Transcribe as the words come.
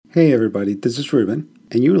Hey everybody, this is Ruben,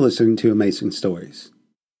 and you're listening to Amazing Stories.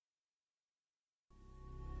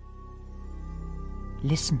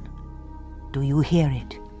 Listen. Do you hear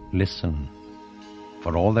it? Listen,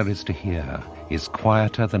 for all there is to hear is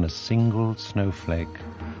quieter than a single snowflake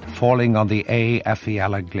falling on the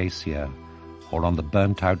Eyjafjallajökull glacier or on the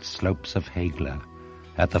burnt-out slopes of Hegla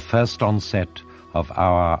at the first onset of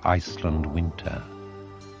our Iceland winter.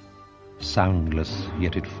 Soundless,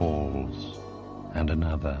 yet it falls, and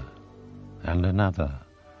another, and another,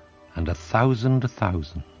 and 1,000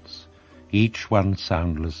 thousands, each one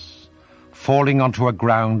soundless, falling onto a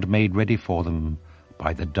ground made ready for them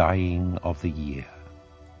by the dying of the year.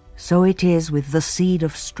 So it is with the seed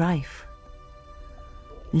of strife.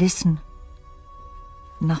 Listen.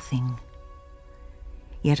 Nothing.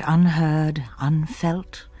 Yet unheard,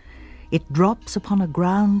 unfelt, it drops upon a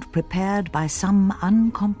ground prepared by some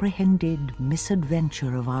uncomprehended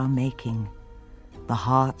misadventure of our making, the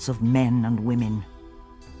hearts of men and women.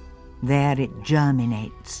 There it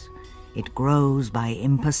germinates. It grows by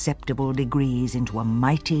imperceptible degrees into a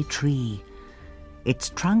mighty tree. Its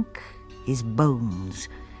trunk is bones,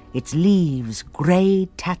 its leaves grey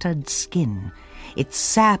tattered skin, its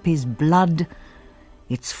sap is blood,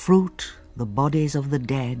 its fruit the bodies of the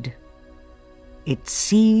dead, its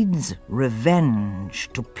seeds revenge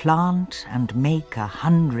to plant and make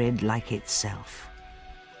 100 like itself.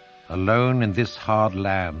 Alone in this hard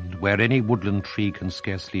land, where any woodland tree can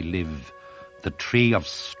scarcely live, the Tree of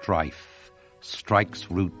Strife strikes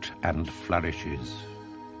root and flourishes.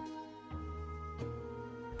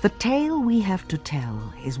 The tale we have to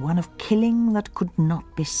tell is one of killing that could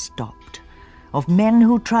not be stopped, of men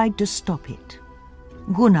who tried to stop it.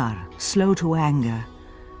 Gunnar, slow to anger,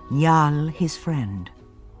 Njal, his friend.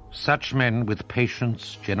 Such men with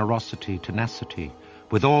patience, generosity, tenacity,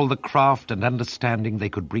 with all the craft and understanding they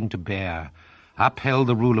could bring to bear, upheld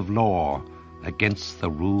the rule of law against the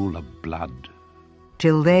rule of blood.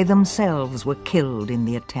 Till they themselves were killed in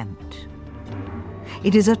the attempt.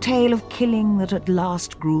 It is a tale of killing that at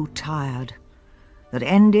last grew tired, that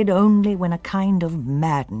ended only when a kind of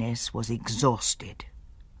madness was exhausted.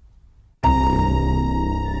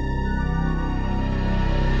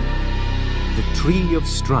 The Tree of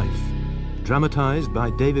Strife, dramatized by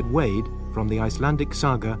David Wade from the Icelandic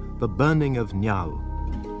saga The Burning of Njal.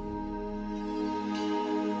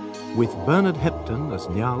 With Bernard Hepton as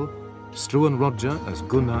Njal, Struan Roger as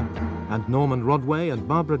Gunnar, and Norman Rodway and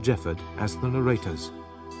Barbara Jefford as the narrators.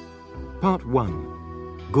 Part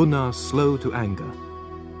 1. Gunnar Slow to Anger.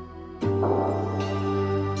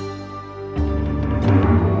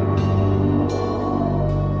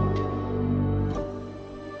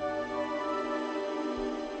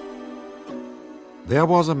 There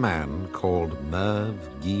was a man called Merv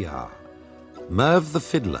Gia, Merv the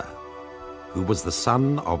Fiddler, who was the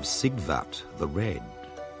son of Sigvat the Red.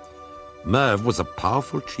 Merv was a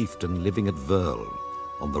powerful chieftain living at Vörl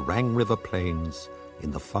on the Rang River plains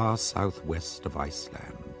in the far southwest of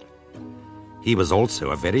Iceland. He was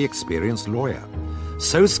also a very experienced lawyer,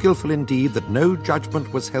 so skillful indeed that no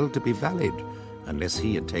judgment was held to be valid unless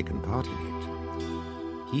he had taken part in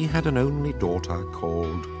it. He had an only daughter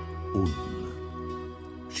called Un.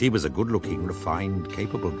 She was a good-looking, refined,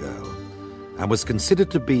 capable girl, and was considered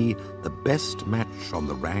to be the best match on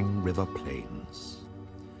the Rang River plains.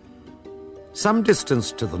 Some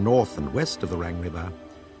distance to the north and west of the Rang River,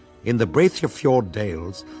 in the Breithafjord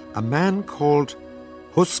Dales, a man called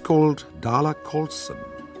Huskuld Dala Kolsson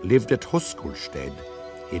lived at Huskuldstead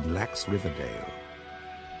in Lax Riverdale.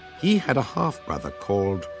 He had a half-brother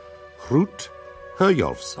called Hrut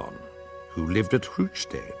Herjolfsson, who lived at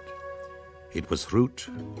Hrutstead. It was Hrut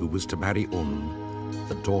who was to marry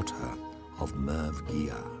the daughter of Merv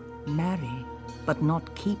Gia. Marry, but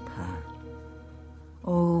not keep her.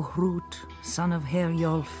 O Hrut, son of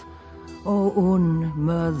Herjolf, O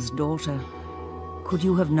Merv's daughter, could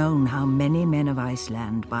you have known how many men of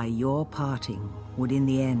Iceland by your parting would in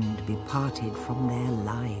the end be parted from their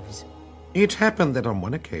lives? It happened that on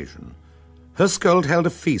one occasion, Huskuld held a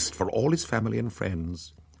feast for all his family and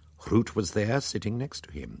friends. Hrut was there sitting next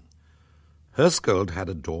to him. Huskuld had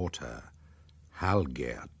a daughter,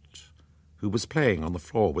 Halgert, who was playing on the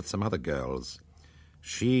floor with some other girls.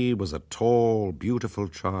 She was a tall, beautiful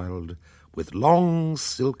child with long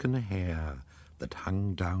silken hair that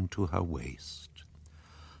hung down to her waist.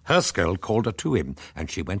 Huskuld called her to him,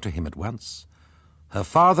 and she went to him at once. Her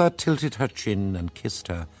father tilted her chin and kissed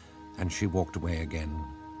her, and she walked away again.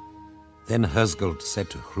 Then Huskuld said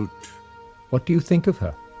to Hrut, "What do you think of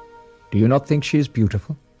her? Do you not think she is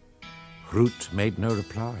beautiful?" Hrut made no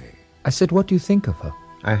reply. I said, "What do you think of her?"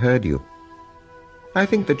 I heard you. I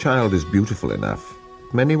think the child is beautiful enough,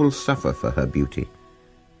 that many will suffer for her beauty,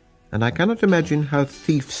 and I cannot imagine how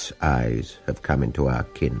thieves' eyes have come into our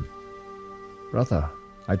kin. Brother,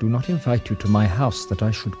 I do not invite you to my house that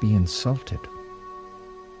I should be insulted.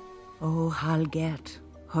 Oh, Halgert,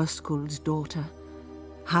 Höskuld's daughter,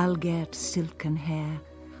 Halgert, silken hair,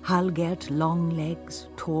 Halgert, long legs,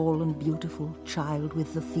 tall and beautiful, child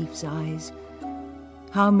with the thief's eyes.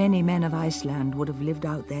 How many men of Iceland would have lived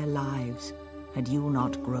out their lives had you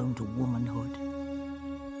not grown to womanhood?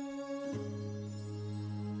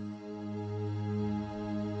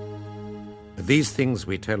 These things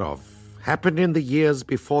we tell of happened in the years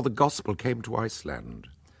before the gospel came to Iceland.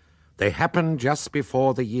 They happened just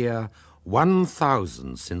before the year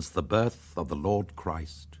 1000 since the birth of the Lord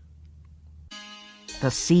Christ.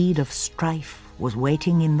 The seed of strife was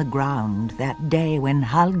waiting in the ground that day when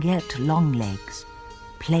Halgert Longlegs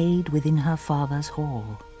played within her father's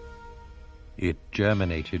hall. It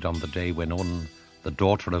germinated on the day when Un, the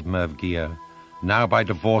daughter of Mervgir, now by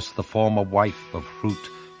divorce the former wife of Hrut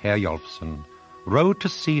Herjolfsson, rode to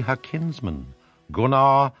see her kinsman,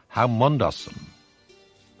 Gunnar Haumundarson.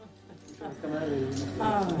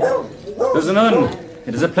 Cousin Un,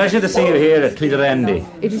 it is a pleasure to see you here at Cliderendi.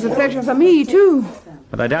 It is a pleasure for me, too.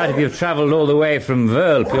 But I doubt if you've travelled all the way from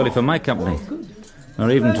Verl purely for my company, or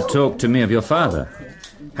even to talk to me of your father.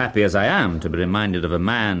 Happy as I am to be reminded of a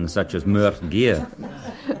man such as Mervgir.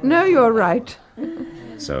 No, you're right.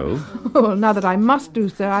 So? Well, now that I must do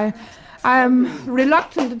so, I am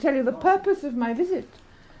reluctant to tell you the purpose of my visit.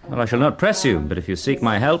 Well, I shall not press you, but if you seek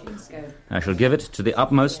my help, I shall give it to the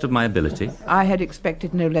utmost of my ability. I had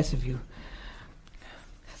expected no less of you.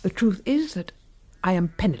 The truth is that I am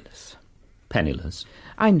penniless. Penniless?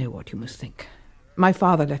 I know what you must think. My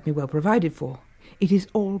father left me well provided for. It is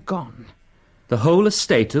all gone. The whole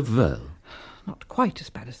estate of Verl? Not quite as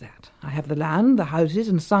bad as that. I have the land, the houses,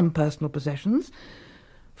 and some personal possessions.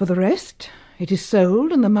 For the rest, it is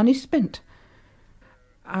sold and the money spent.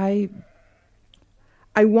 I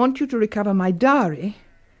want you to recover my dowry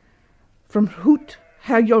from Hrut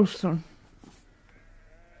Herjolfsson.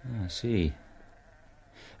 I see.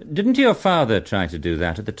 Didn't your father try to do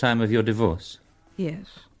that at the time of your divorce? Yes.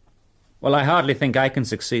 Well, I hardly think I can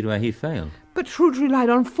succeed where he failed. But Hrut relied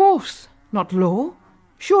on force, not law.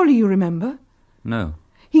 Surely you remember? No.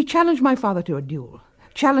 He challenged my father to a duel.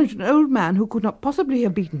 Challenged an old man who could not possibly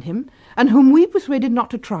have beaten him, and whom we persuaded not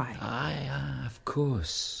to try. Aye, of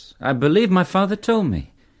course. I believe my father told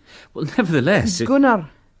me. Well, nevertheless... Gunnar,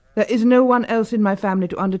 there is no one else in my family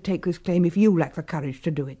to undertake this claim if you lack the courage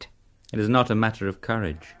to do it. It is not a matter of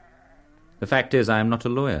courage. The fact is, I am not a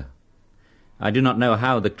lawyer. I do not know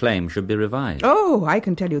how the claim should be revised. Oh, I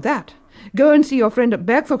can tell you that. Go and see your friend at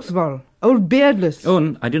Bergfoxvoll, old Beardless.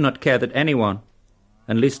 I do not care that anyone,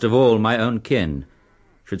 and least of all my own kin,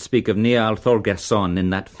 should speak of Niall Thorgerson in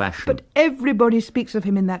that fashion. But everybody speaks of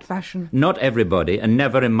him in that fashion. Not everybody, and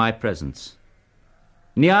never in my presence.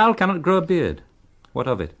 Niall cannot grow a beard. What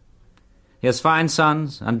of it? He has fine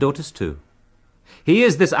sons and daughters too. He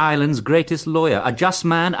is this island's greatest lawyer, a just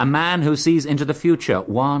man, a man who sees into the future,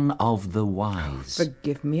 one of the wise.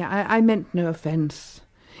 Forgive me, I meant no offence.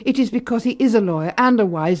 It is because he is a lawyer and a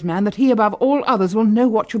wise man that he above all others will know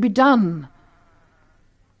what should be done.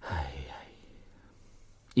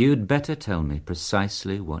 You'd better tell me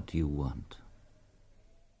precisely what you want.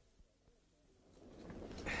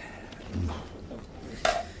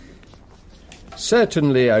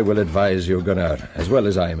 Certainly I will advise you, Gunnar, as well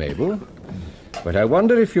as I am able. But I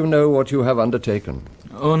wonder if you know what you have undertaken.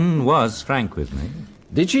 Un was frank with me.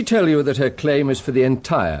 Did she tell you that her claim is for the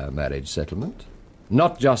entire marriage settlement?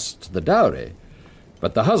 Not just the dowry,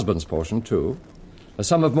 but the husband's portion too. A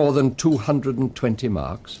sum of more than 220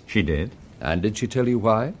 marks. She did. And did she tell you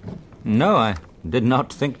why? No, I did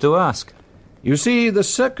not think to ask. You see, the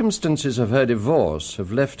circumstances of her divorce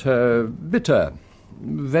have left her bitter,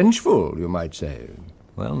 vengeful, you might say.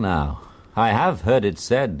 Well, now, I have heard it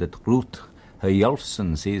said that Hrut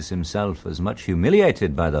Herjolfsson sees himself as much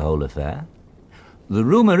humiliated by the whole affair. The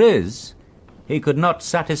rumour is he could not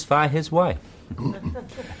satisfy his wife.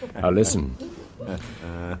 Now listen.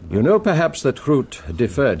 You know perhaps that Hrut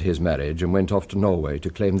deferred his marriage and went off to Norway to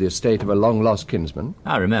claim the estate of a long-lost kinsman?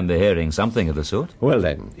 I remember hearing something of the sort. Well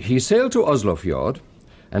then, he sailed to Oslofjord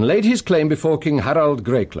and laid his claim before King Harald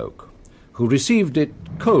Greycloak, who received it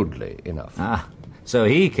coldly enough. So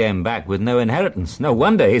he came back with no inheritance. No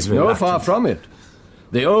wonder he's reluctant. No, far from it.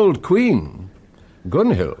 The old queen,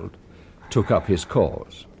 Gunhild, took up his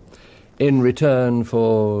cause in return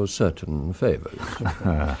for certain favours.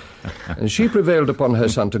 And she prevailed upon her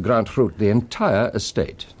son to grant Hrut the entire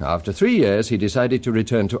estate. Now, after 3 years, he decided to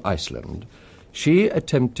return to Iceland, She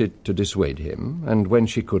attempted to dissuade him, and when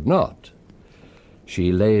she could not,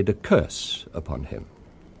 she laid a curse upon him.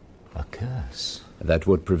 A curse? That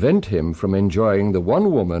would prevent him from enjoying the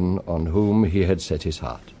one woman on whom he had set his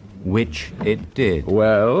heart. Which it did.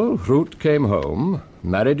 Well, Hrut came home,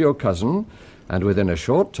 married your cousin, and within a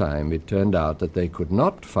short time it turned out that they could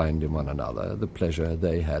not find in one another the pleasure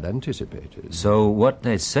they had anticipated. So what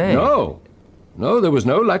they say... No, there was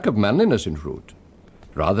no lack of manliness in Hrut.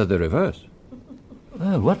 Rather the reverse.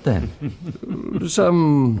 Oh, what then?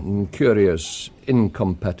 Some curious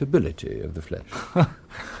incompatibility of the flesh.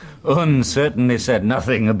 Un certainly said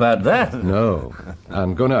nothing about that. No.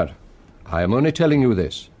 And Gunnar, I am only telling you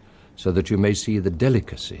this, so that you may see the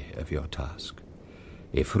delicacy of your task.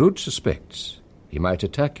 If Hrut suspects, he might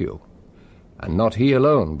attack you. And not he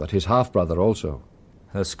alone, but his half-brother also.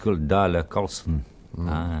 Höskuldala Karlsson.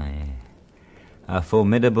 Aye. A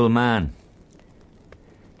formidable man.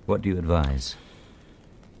 What do you advise?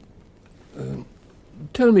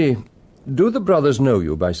 Tell me, do the brothers know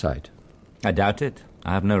you by sight? I doubt it.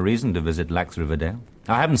 I have no reason to visit Lax Riverdale.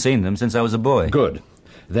 I haven't seen them since I was a boy. Good.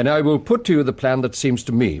 Then I will put to you the plan that seems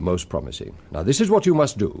to me most promising. Now, this is what you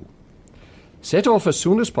must do. Set off as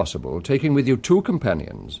soon as possible, taking with you 2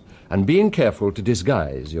 companions, and being careful to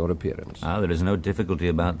disguise your appearance. There is no difficulty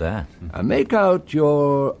about that. Make out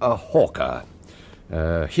you're a hawker.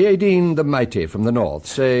 Hjedin the Mighty from the north,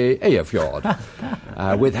 say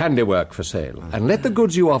Eyjafjord, with handiwork for sale. And let the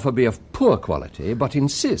goods you offer be of poor quality, but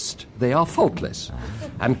insist they are faultless,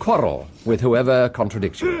 and quarrel with whoever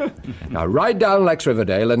contradicts you. Now ride down Lax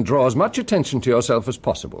Riverdale and draw as much attention to yourself as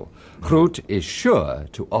possible. Hrut is sure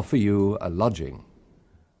to offer you a lodging.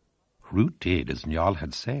 Hrut did as Njal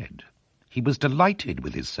had said. He was delighted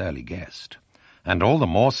with his surly guest, and all the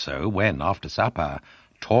more so when, after supper,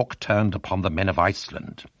 talk turned upon the men of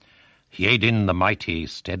Iceland. Hjedin the Mighty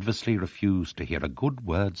steadfastly refused to hear a good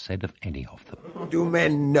word said of any of them. Do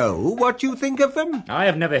men know what you think of them? I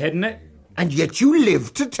have never hidden it. And yet you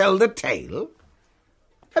live to tell the tale?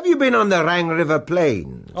 Have you been on the Rang River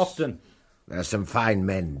Plains? Often. There are some fine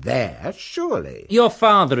men there, surely. Your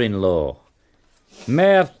father-in-law,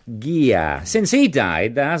 Merth Gia. Since he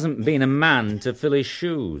died, there hasn't been a man to fill his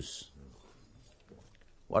shoes.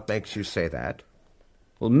 What makes you say that?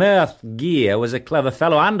 Well, Merth Gia was a clever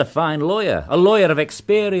fellow and a fine lawyer, a lawyer of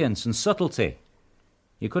experience and subtlety.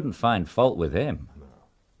 You couldn't find fault with him.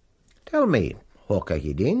 Tell me, Hawker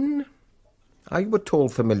Hjedin, are you at all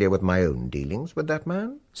familiar with my own dealings with that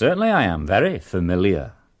man? Certainly I am, very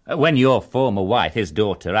familiar. When your former wife, his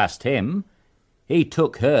daughter, asked him, he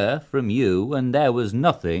took her from you and there was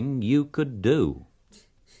nothing you could do.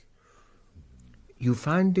 You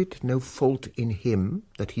find it no fault in him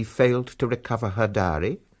that he failed to recover her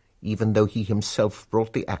dowry, even though he himself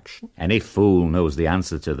brought the action? Any fool knows the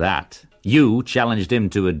answer to that. You challenged him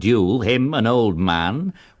to a duel, him, an old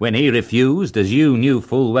man. When he refused, as you knew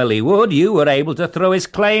full well he would, you were able to throw his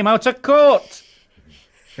claim out of court.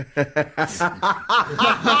 Let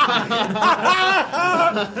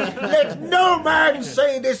no man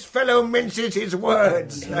say this fellow minces his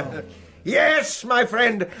words. Yes, my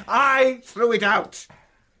friend, I threw it out.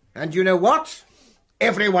 And you know what?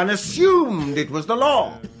 Everyone assumed it was the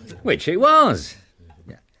law. Which it was.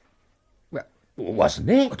 Well,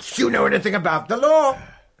 wasn't it? Do you know anything about the law?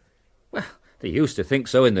 Well, they used to think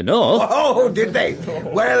so in the north. Oh, did they?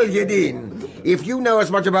 Well, Hjedin, if you know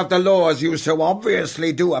as much about the law as you so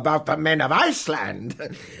obviously do about the men of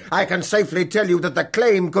Iceland, I can safely tell you that the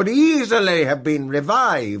claim could easily have been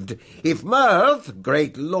revived if Mirth,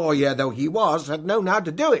 great lawyer though he was, had known how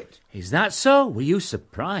to do it. Is that so? Well, you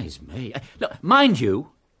surprise me. Look, mind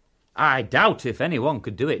you, I doubt if anyone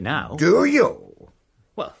could do it now. Do you?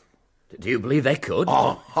 Well, do you believe they could?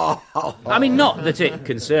 I mean, not that it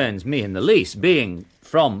concerns me in the least, being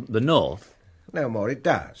from the north. No more it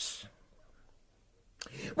does.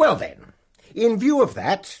 Well then, in view of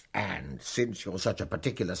that, and since you're such a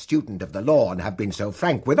particular student of the law and have been so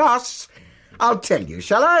frank with us, I'll tell you,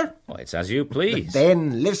 shall I? Well, it's as you please.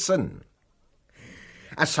 Then listen.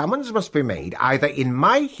 A summons must be made either in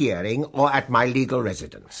my hearing or at my legal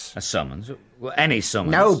residence. A summons? Well, any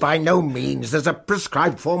summons? No, by no means. There's a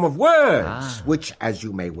prescribed form of words, which, as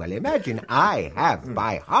you may well imagine, I have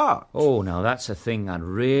by heart. Oh, now that's a thing I'd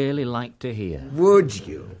really like to hear. Would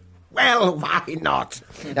you? Well, why not?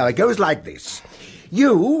 Now, it goes like this.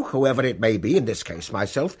 You, whoever it may be, in this case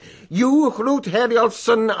myself, you, Hrut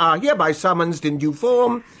Herjolfsson, are hereby summoned in due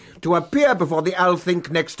form to appear before the Althing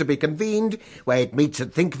next to be convened, where it meets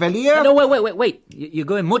at Thingvellir. No, wait. You're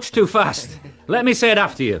going much too fast. Let me say it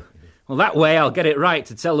after you. Well, that way I'll get it right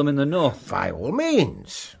to tell them in the north. By all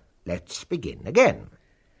means. Let's begin again.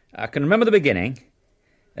 I can remember the beginning.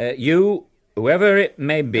 You, whoever it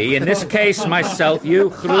may be, in this case myself, you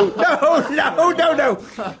through... No.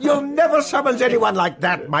 You'll never summons anyone like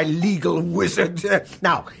that, my legal wizard.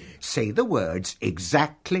 Now, say the words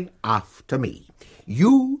exactly after me.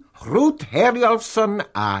 You, Hrut Herjolfsson,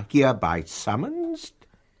 are hereby summoned.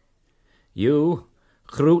 You,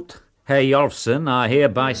 Hrut Herjolfsson, are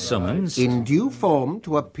hereby summoned. In due form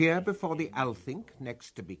to appear before the Althing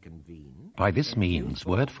next to be convened. By this means,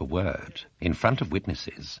 word for word, in front of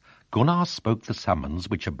witnesses, Gunnar spoke the summons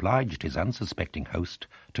which obliged his unsuspecting host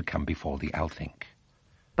to come before the Althing.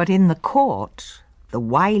 But in the court, the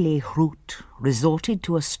wily Hrut resorted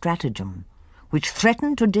to a stratagem which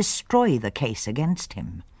threatened to destroy the case against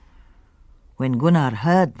him. When Gunnar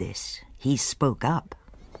heard this, he spoke up.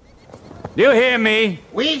 Do you hear me?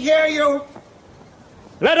 We hear you.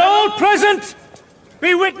 Let all present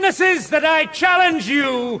be witnesses that I challenge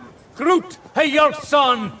you, Hrut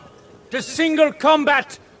Herjolfsson, to single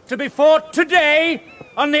combat to be fought today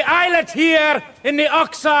on the islet here in the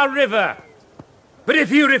Oxar River. But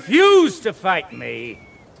if you refuse to fight me,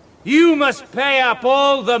 you must pay up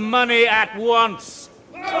all the money at once.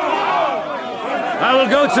 I will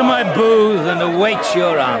go to my booth and await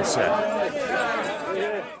your answer.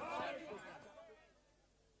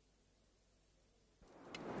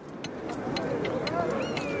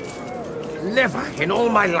 Never in all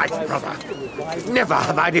my life, brother. Never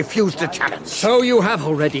have I refused a challenge. So you have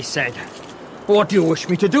already said. What do you wish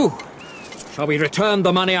me to do? Shall we return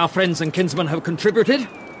the money our friends and kinsmen have contributed?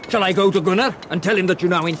 Shall I go to Gunnar and tell him that you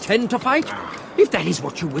now intend to fight? If that is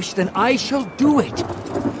what you wish, then I shall do it.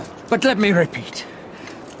 But let me repeat.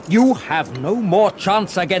 You have no more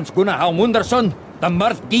chance against Gunnar Halmundarsson than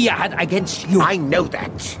Murth Gia had against you. I know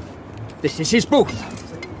that. This is his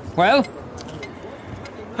booth. Well?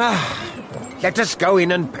 Let us go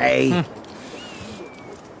in and pay.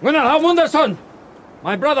 Gunnar Halmundarsson!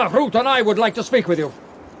 My brother Hrut and I would like to speak with you.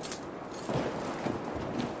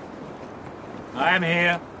 I am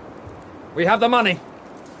here. We have the money.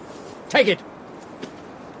 Take it.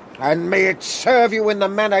 And may it serve you in the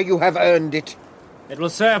manner you have earned it. It will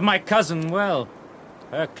serve my cousin well.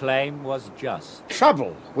 Her claim was just.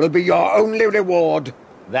 Trouble will be your only reward.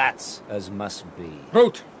 That's as must be.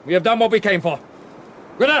 Hrut, we have done what we came for.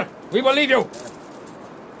 Gunnar, we will leave you.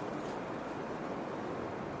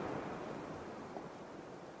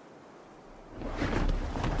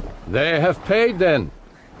 They have paid, then?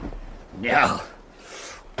 No.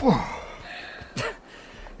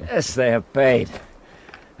 Yes, they have paid.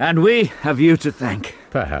 And we have you to thank.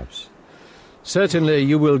 Perhaps. Certainly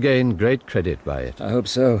you will gain great credit by it. I hope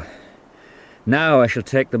so. Now I shall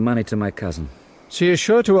take the money to my cousin. She is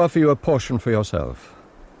sure to offer you a portion for yourself.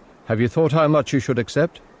 Have you thought how much you should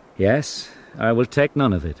accept? Yes, I will take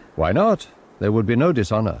none of it. Why not? There would be no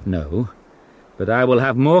dishonor. No, but I will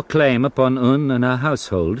have more claim upon Un and her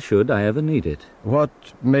household should I ever need it. What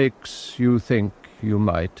makes you think you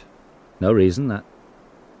might? No reason. That...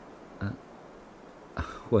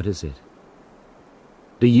 what is it?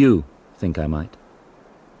 Do you think I might?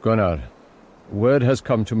 Gunnar, word has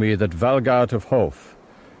come to me that Valgard of Hof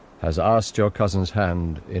has asked your cousin's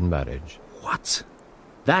hand in marriage. What?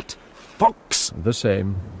 That fox? The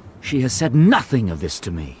same. She has said nothing of this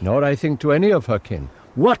to me. Nor, I think, to any of her kin.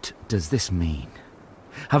 What does this mean?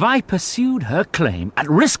 Have I pursued her claim at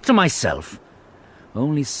risk to myself,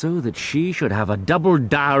 only so that she should have a double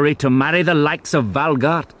dowry to marry the likes of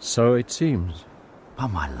Valgard? So it seems.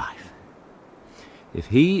 Upon my life, if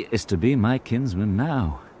he is to be my kinsman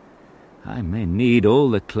now, I may need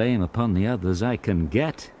all the claim upon the others I can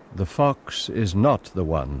get. The fox is not the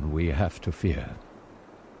one we have to fear.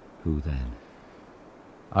 Who then?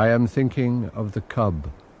 I am thinking of the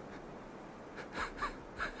cub.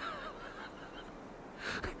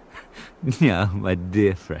 No, my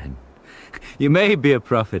dear friend. You may be a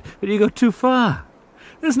prophet, but you go too far.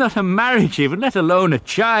 There's not a marriage even, let alone a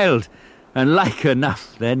child. And like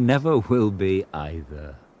enough, there never will be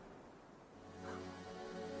either.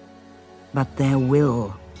 But there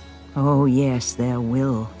will. Oh, yes, there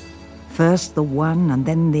will. First the one and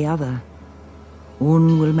then the other.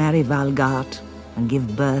 Un will marry Valgard and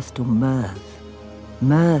give birth to Murth.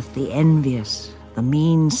 Murth the envious, the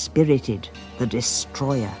mean-spirited, the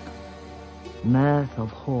destroyer. Murth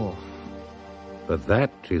of Hof. But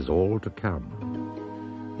that is all to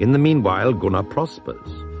come. In the meanwhile, Gunnar prospers.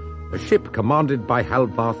 A ship commanded by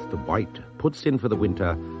Halvarth the White puts in for the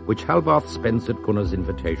winter, which Halvarth spends at Gunnar's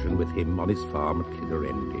invitation with him on his farm at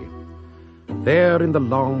Clitherendi. There in the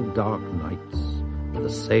long dark nights, the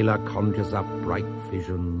sailor conjures up bright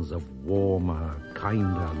visions of warmer,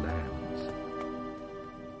 kinder lands.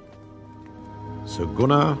 So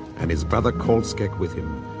Gunnar and his brother Kolskek with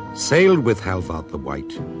him sailed with Halvard the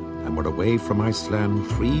White and were away from Iceland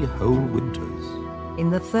 3 whole winters.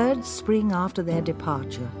 In the 3rd spring after their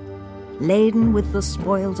departure, laden with the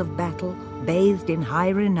spoils of battle, bathed in high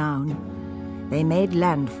renown, they made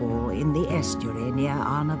landfall in the estuary near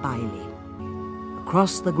Arnabaili.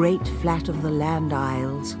 Across the great flat of the land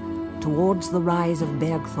isles, towards the rise of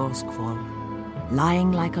Bergthorskvoll,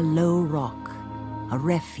 lying like a low rock, a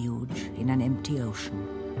refuge in an empty ocean.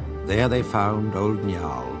 There they found old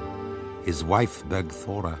Njal, his wife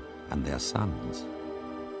Bergthora, and their sons.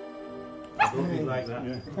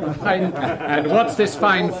 And what's this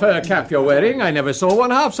fine fur cap you're wearing? I never saw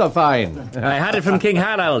one half so fine. I had it from King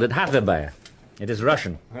Harald at Hatterberg. It is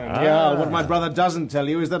Russian. Yeah, what my brother doesn't tell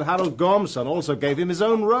you is that Harold Gormson also gave him his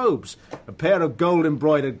own robes, a pair of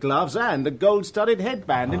gold-embroidered gloves and a gold-studded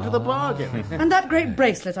headband into the bargain. And that great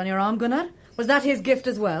bracelet on your arm, Gunnar, was that his gift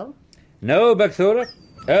as well? No, Bergthora.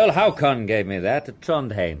 Earl Haukon gave me that at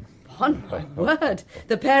Trondheim. On my word.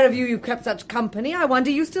 The pair of you've kept such company, I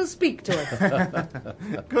wonder you still speak to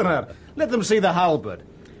us. Gunnar, let them see the halberd.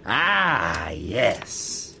 Ah,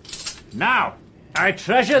 yes. Now, I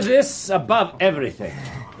treasure this above everything.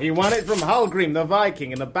 He won it from Hallgrim the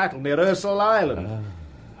Viking in a battle near Ursel Island.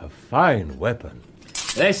 A fine weapon.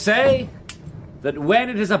 They say that when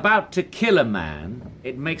it is about to kill a man,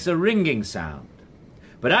 it makes a ringing sound.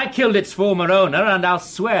 But I killed its former owner, and I'll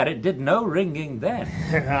swear it did no ringing then.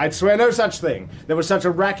 I'd swear no such thing. There was such a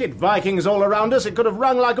racket, Vikings all around us, it could have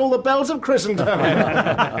rung like all the bells of Christendom.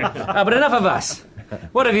 But enough of us.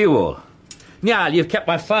 What of you all? Njal, you've kept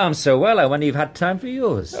my farm so well, I wonder you've had time for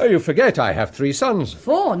yours. Oh, you forget I have 3 sons.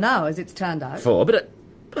 4 now, as it's turned out. 4,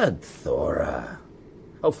 but Thora.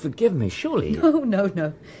 Oh, forgive me, surely.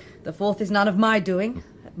 No. The 4th is none of my doing.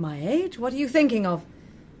 At my age, what are you thinking of?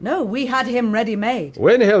 No, we had him ready-made.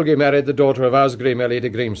 When Helgi married the daughter of Asgrim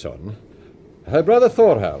Elide Grimson, her brother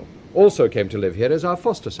Thorhall also came to live here as our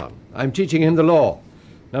foster son. I'm teaching him the law.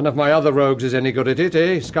 None of my other rogues is any good at it,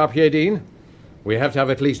 eh, Skarpjedin? We have to have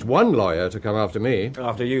at least one lawyer to come after me.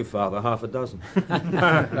 After you, Father, 6.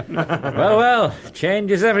 Well, change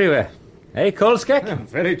is everywhere. Eh, Kolskek?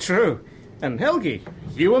 Very true. And Helgi,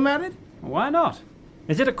 you were married? Why not?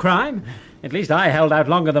 Is it a crime? At least I held out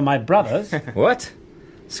longer than my brothers. What?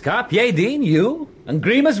 Skarpjedin, you? And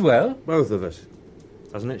Grim as well? Both of us.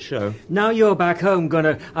 Doesn't it show? Now you're back home,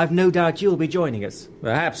 Gunnar, I've no doubt you'll be joining us.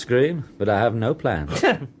 Perhaps, Grim, but I have no plans.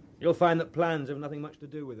 You'll find that plans have nothing much to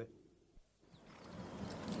do with it.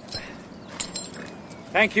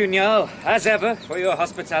 Thank you, Njal, as ever, for your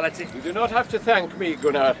hospitality. You do not have to thank me,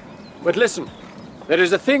 Gunnar. But listen, there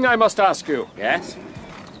is a thing I must ask you. Yes?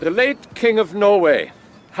 The late King of Norway,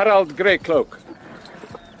 Harald Greycloak.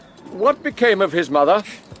 What became of his mother?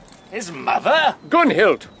 His mother?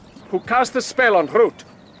 Gunhild, who cast the spell on Hrut.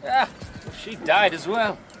 Ah, she died as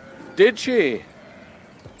well. Did she?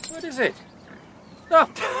 What is it? Oh.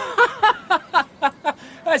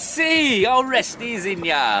 I see. Oh, rest easy,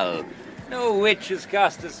 Njal. No witch has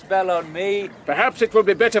cast a spell on me. Perhaps it would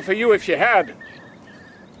be better for you if she had.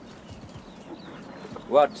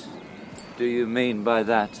 What do you mean by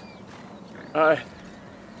that?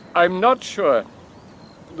 I'm not sure.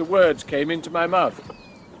 The words came into my mouth.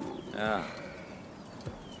 Ah.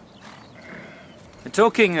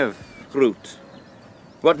 Talking of Hrut,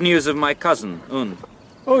 what news of my cousin, Un?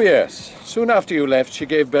 Oh, yes. Soon after you left, she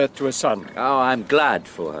gave birth to a son. Oh, I'm glad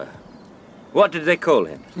for her. What did they call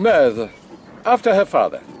him? Merth, after her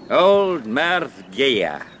father. Old Merth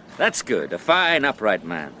Geia. That's good. A fine, upright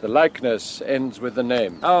man. The likeness ends with the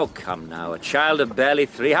name. Oh, come now. A child of barely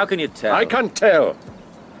 3. How can you tell? I can't tell.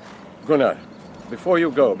 Gunnar, before you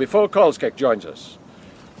go, before Kolskek joins us,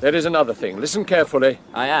 there is another thing. Listen carefully.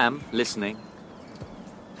 I am listening.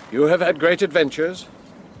 You have had great adventures.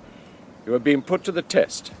 You have been put to the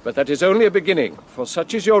test, but that is only a beginning, for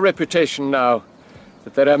such is your reputation now,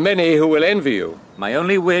 that there are many who will envy you. My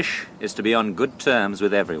only wish is to be on good terms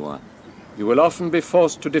with everyone. You will often be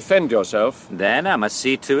forced to defend yourself. Then I must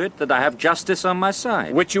see to it that I have justice on my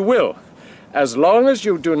side. Which you will, as long as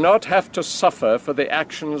you do not have to suffer for the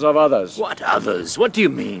actions of others. What others? What do you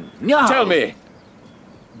mean? No. Tell me,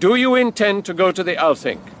 do you intend to go to the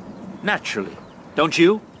Althing? Naturally. Don't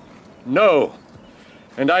you? No.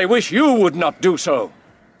 And I wish you would not do so.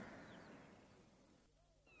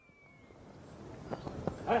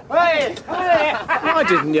 Hey! Why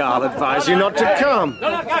didn't Jarl advise you not to come?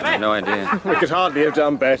 No idea. We could hardly have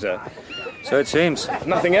done better. So it seems. If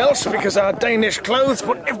nothing else, because our Danish clothes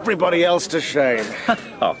put everybody else to shame.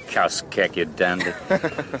 Oh, Kauskek, you damned it.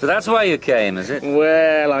 So that's why you came, is it?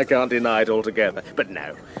 Well, I can't deny it altogether. But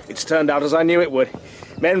no, it's turned out as I knew it would.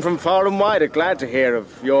 Men from far and wide are glad to hear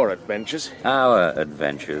of your adventures. Our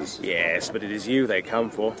adventures? Yes, but it is you they come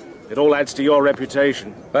for. It all adds to your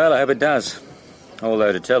reputation. Well, I hope it does.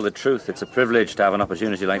 Although, to tell the truth, it's a privilege to have an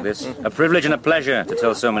opportunity like this. A privilege and a pleasure to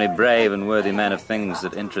tell so many brave and worthy men of things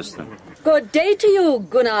that interest them. Good day to you,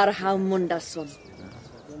 Gunnar Haumundason.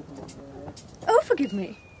 Oh, forgive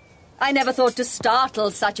me. I never thought to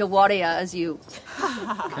startle such a warrior as you.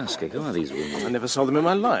 Kauskek, who are these women? I never saw them in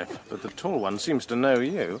my life, but the tall one seems to know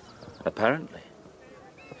you. Apparently.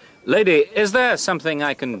 Lady, is there something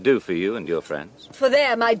I can do for you and your friends? For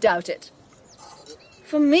them, I doubt it.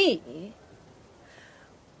 For me?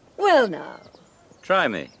 Well, now. Try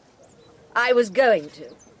me. I was going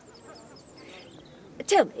to.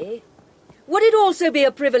 Tell me, would it also be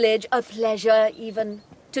a privilege, a pleasure even,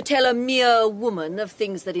 to tell a mere woman of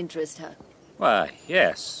things that interest her? Why,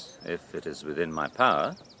 yes, if it is within my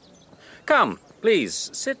power. Come,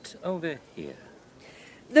 please, sit over here.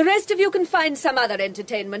 The rest of you can find some other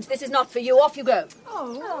entertainment. This is not for you. Off you go.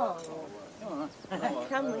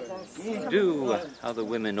 Come with us. Do other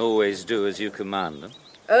women always do as you command them?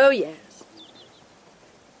 Oh, yes.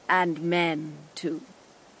 And men, too.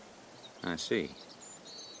 I see.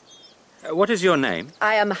 What is your name?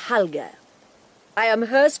 I am Halger. I am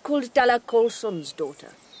Hurskuld Dalla Kolsson's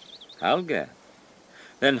daughter. Halger.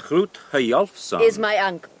 Then Hrut Heyolfsson Is my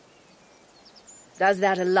uncle. Does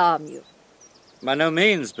that alarm you? By no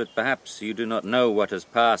means, but perhaps you do not know what has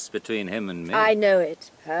passed between him and me. I know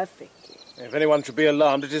it perfectly. If anyone should be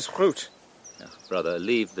alarmed, it is Hrut. Oh, brother,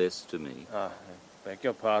 leave this to me. Beg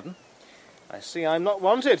your pardon. I see I'm not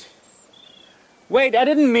wanted. Wait, I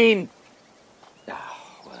didn't mean...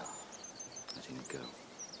 Oh, well, let him go.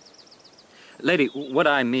 Lady, what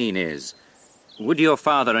I mean is, would your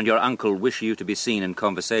father and your uncle wish you to be seen in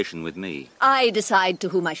conversation with me? I decide to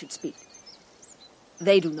whom I should speak.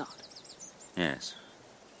 They do not. Yes,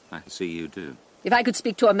 I can see you do. If I could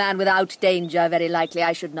speak to a man without danger, very likely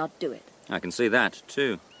I should not do it. I can see that,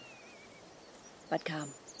 too. But come.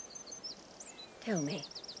 Tell me.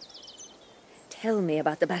 Tell me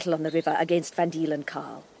about the battle on the river against Van Deel and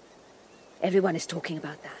Carl. Everyone is talking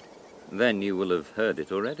about that. Then you will have heard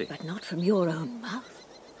it already. But not from your own mouth.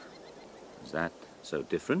 Is that so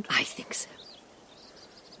different? I think so.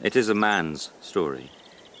 It is a man's story.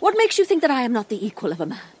 What makes you think that I am not the equal of a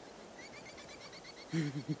man?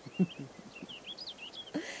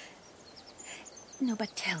 No,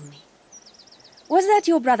 but tell me. Was that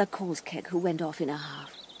your brother Kauskek who went off in a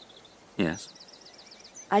half? Yes.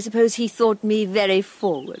 I suppose he thought me very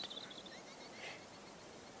forward.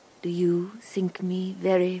 Do you think me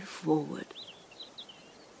very forward?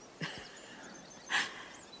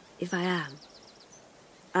 If I am,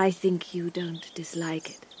 I think you don't dislike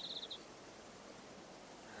it.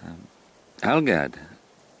 Algard,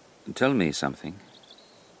 tell me something.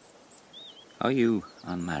 Are you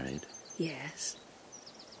unmarried? Yes.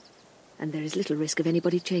 And there is little risk of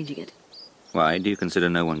anybody changing it. Why? Do you consider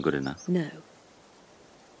no one good enough? No.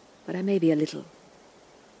 But I may be a little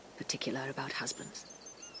particular about husbands.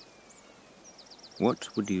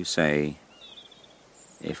 What would you say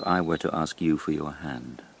if I were to ask you for your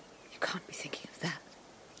hand? You can't be thinking of that.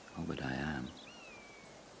 Oh, but I am.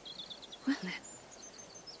 Well, then.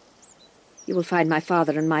 You will find my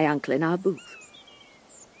father and my uncle in our booth.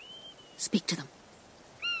 Speak to them.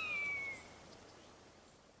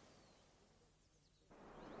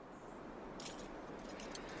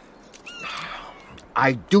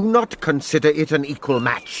 I do not consider it an equal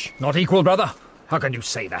match. Not equal, brother? How can you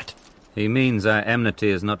say that? He means our enmity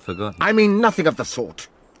is not forgotten. I mean nothing of the sort.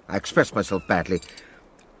 I express myself badly.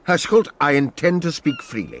 Hurskuld, I intend to speak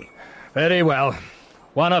freely. Very well.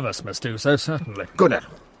 One of us must do so, certainly. Gunnar,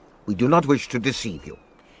 we do not wish to deceive you.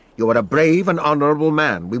 You are a brave and honourable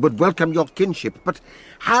man. We would welcome your kinship, but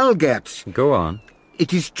Halgert... Go on.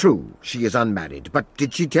 It is true she is unmarried, but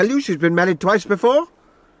did she tell you she's been married twice before?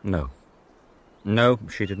 No. No,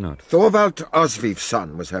 she did not. Thorvald Osviv's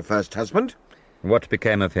son was her first husband. What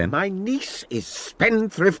became of him? My niece is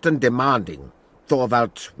spendthrift and demanding.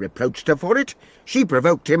 Thorvald reproached her for it. She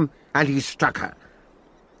provoked him, and he struck her.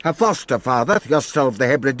 Her foster father, Thjostolv the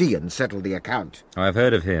Hebridean, settled the account. I've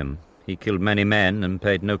heard of him. He killed many men and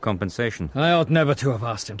paid no compensation. I ought never to have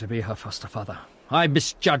asked him to be her foster father. I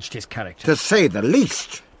misjudged his character. To say the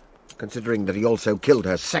least, considering that he also killed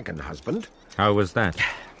her second husband. How was that?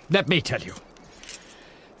 Let me tell you.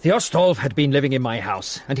 Thjostolv had been living in my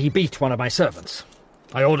house, and he beat one of my servants.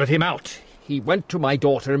 I ordered him out. He went to my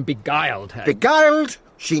daughter and beguiled her. Beguiled?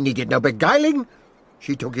 She needed no beguiling.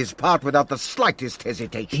 She took his part without the slightest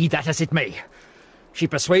hesitation. Be that as it may. She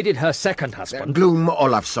persuaded her second husband... Gloom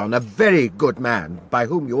Olafsson, a very good man, by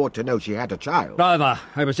whom you ought to know she had a child. Rather,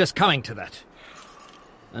 I was just coming to that.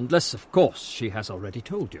 Unless, of course, she has already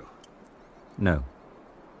told you. No.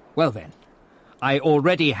 Well then, I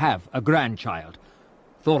already have a grandchild,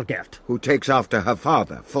 Thorgerd. Who takes after her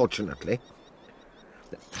father, fortunately.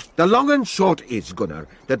 The long and short is, Gunnar,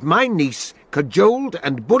 that my niece cajoled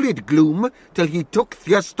and bullied Gloom till he took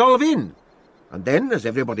Thjostolv in. And then, as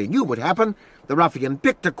everybody knew would happen, the ruffian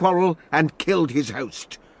picked a quarrel and killed his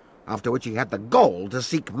host, after which he had the gall to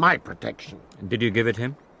seek my protection. Did you give it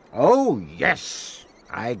him? Oh, yes,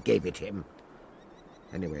 I gave it him.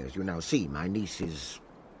 Anyway, as you now see, my niece is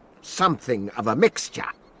something of a mixture.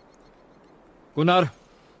 Gunnar,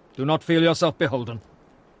 do not feel yourself beholden.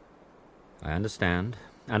 I understand,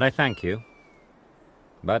 and I thank you.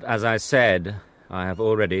 But as I said, I have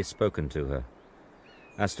already spoken to her.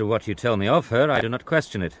 As to what you tell me of her, I do not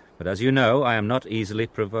question it, but as you know, I am not easily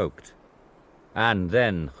provoked. And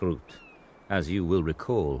then, Hrut, as you will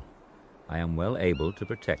recall, I am well able to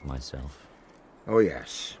protect myself. Oh,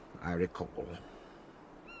 yes, I recall.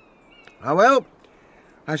 Ah, well,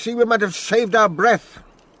 I see we might have saved our breath.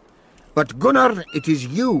 But, Gunnar, it is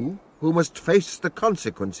you who must face the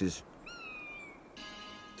consequences.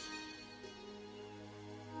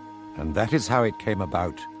 And that is how it came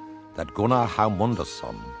about that Gunnar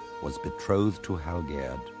Haumundason was betrothed to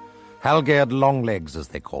Halgerd. Halgerd Longlegs, as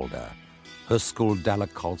they called her, Huskul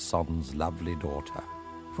Dalakolsson's lovely daughter.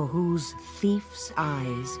 For whose thief's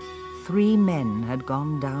eyes 3 men had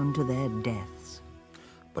gone down to their deaths.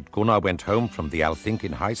 But Gunnar went home from the Althink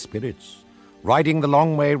in high spirits, riding the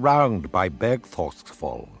long way round by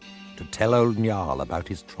Bergthorskfall to tell old Njal about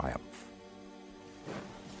his triumph.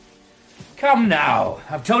 Come now,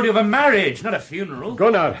 I've told you of a marriage, not a funeral.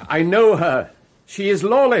 Gunnar, I know her. She is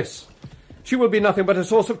lawless. She will be nothing but a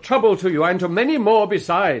source of trouble to you and to many more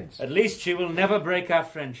besides. At least she will never break our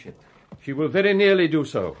friendship. She will very nearly do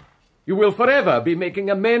so. You will forever be making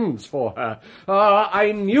amends for her. Ah,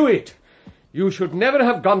 I knew it. You should never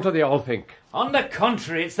have gone to the Althink. On the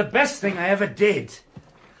contrary, it's the best thing I ever did.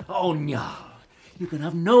 Oh, Njal, you can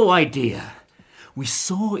have no idea. We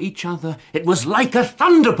saw each other. It was like a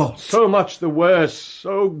thunderbolt. So much the worse.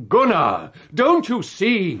 Oh, Gunnar, don't you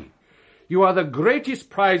see? You are the greatest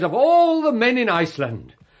prize of all the men in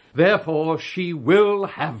Iceland. Therefore, she will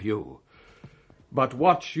have you. But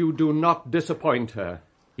watch you do not disappoint her.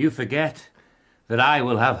 You forget that I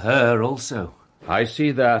will have her also. I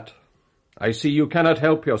see that. I see you cannot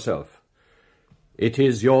help yourself. It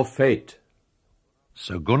is your fate.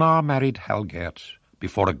 So Gunnar married Halgerd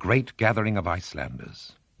before a great gathering of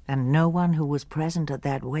Icelanders. And no one who was present at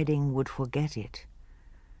that wedding would forget it.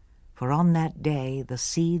 For on that day the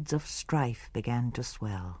seeds of strife began to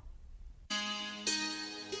swell.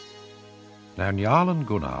 Now Njal and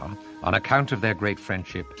Gunnar, on account of their great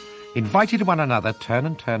friendship, invited one another turn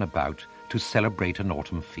and turn about to celebrate an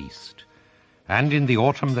autumn feast. And in the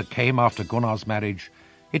autumn that came after Gunnar's marriage,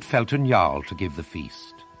 it fell to Njal to give the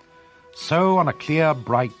feast. So on a clear,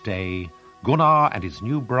 bright day, Gunnar and his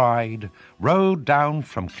new bride rode down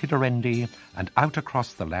from Clidorendi and out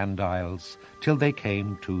across the land isles till they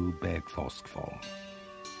came to Bergthorskfall.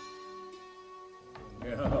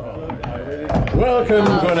 Welcome,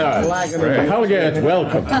 Gunnar. Halgerd,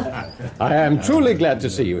 welcome. I am truly glad to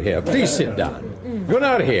see you here. Please sit down.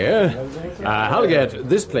 Gunnar here. Halgerd,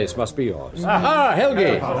 this place must be yours. Aha,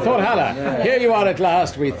 Helgi, Thorhalla. Here you are at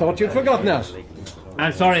last. We thought you'd forgotten us.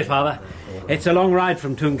 I'm sorry, Father. It's a long ride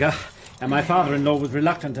from Tunga, and my father-in-law was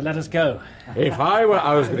reluctant to let us go. If I were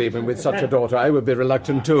Ausgriben with such a daughter, I would be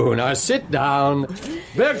reluctant too. Now sit down.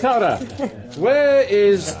 Bergthora, where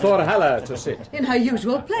is Thorhalla to sit? In her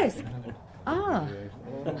usual place. Ah,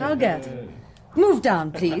 Halgerd. Move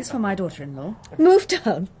down, please, for my daughter-in-law. Move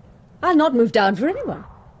down? I'll not move down for anyone.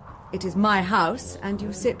 It is my house, and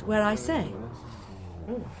you sit where I say.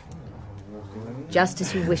 Just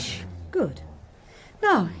as you wish. Good.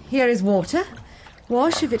 Now, here is water.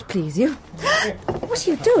 Wash if it please you. What are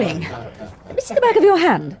you doing? Let me see the back of your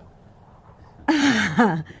hand.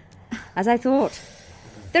 As I thought.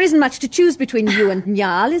 There isn't much to choose between you and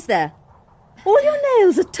Njal, is there? All your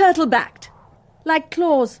nails are turtle-backed, like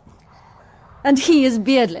claws. And he is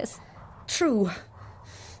beardless. True.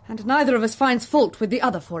 And neither of us finds fault with the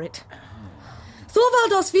other for it.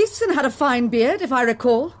 Thorvald Osvisen had a fine beard, if I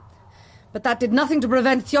recall. But that did nothing to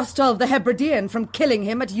prevent Thjostolv the Hebridean from killing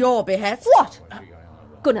him at your behest. What?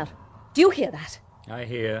 Gunnar, do you hear that? I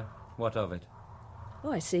hear. What of it?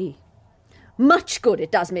 Oh, I see. Much good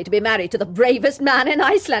it does me to be married to the bravest man in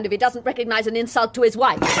Iceland if he doesn't recognise an insult to his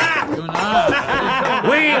wife. We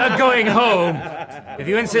are going home. If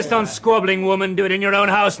you insist on squabbling, woman, do it in your own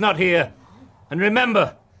house, not here. And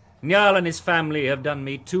remember, Njal and his family have done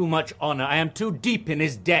me too much honour. I am too deep in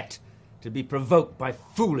his debt to be provoked by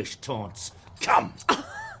foolish taunts. Come!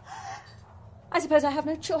 I suppose I have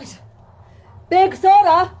no choice. Beg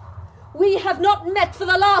Thora, we have not met for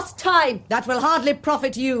the last time. That will hardly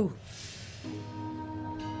profit you.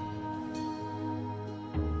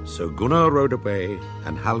 So Gunnar rode away,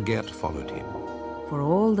 and Halgert followed him. For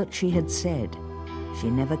all that she had said, she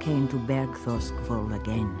never came to Bergthorskvoll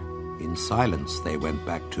again. In silence they went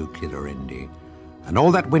back to Clitherendi, and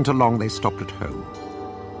all that winter long they stopped at home.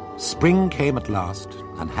 Spring came at last,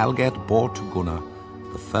 and Halgert bore to Gunnar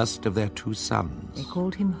the first of their 2 sons. They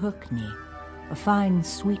called him Hökni, a fine,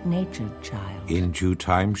 sweet-natured child. In due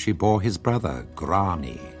time she bore his brother,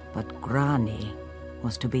 Grani. But Grani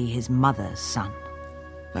was to be his mother's son.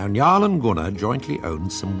 Now Njal and Gunnar jointly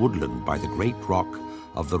owned some woodland by the great rock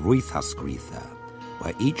of the Ruithasgritha,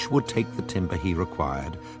 where each would take the timber he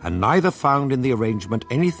required, and neither found in the arrangement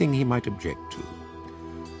anything he might object to.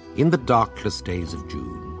 In the darkless days of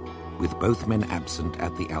June, with both men absent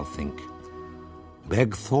at the Althink,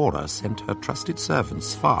 Bergthora sent her trusted servant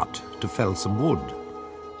Svart to fell some wood,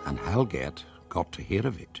 and Halgert got to hear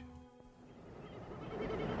of it.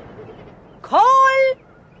 Call!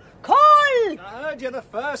 Call! I heard you the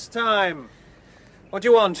first time. What do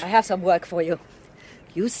you want? I have some work for you.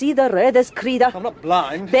 You see the Rödeskrider? I'm not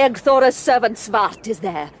blind. Bergthora's servant Svart is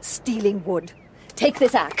there, stealing wood. Take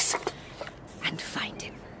this axe and find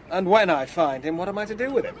him. And when I find him, what am I to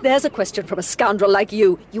do with him? There's a question from a scoundrel like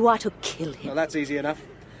you. You are to kill him. Well, that's easy enough.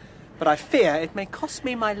 But I fear it may cost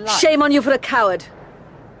me my life. Shame on you for a coward.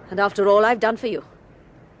 And after all I've done for you.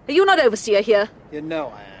 Are you not overseer here? You know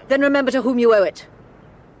I am. Then remember to whom you owe it.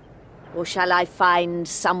 Or shall I find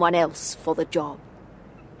someone else for the job?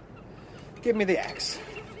 Give me the axe.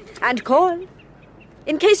 And call.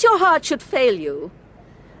 In case your heart should fail you,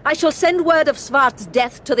 I shall send word of Svart's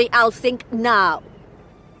death to the Althink now.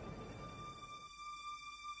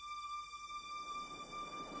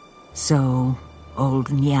 So, old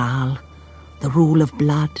Njal, the rule of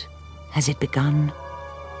blood, has it begun?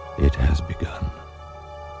 It has begun.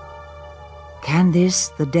 Can this,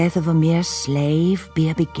 the death of a mere slave, be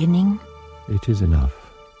a beginning? It is enough.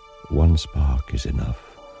 One spark is enough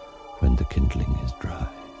when the kindling is dry.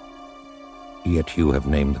 Yet you have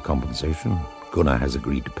named the compensation. Gunnar has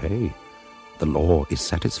agreed to pay. The law is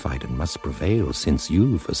satisfied and must prevail, since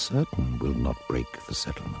you, for certain, will not break the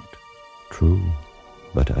settlement. True,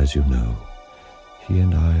 but as you know, he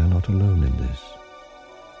and I are not alone in this.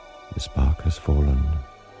 The spark has fallen.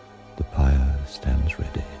 The pyre stands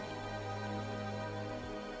ready.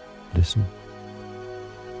 Listen.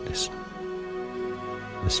 Listen.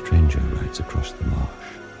 The stranger rides across the marsh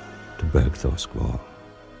to Bergthorskvoll.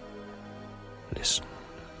 Listen.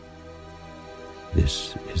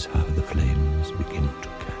 This is how the flames begin to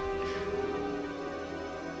catch.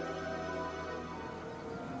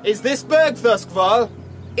 Is this Bergthorskvoll?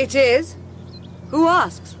 It is. Who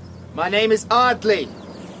asks? My name is Ardley.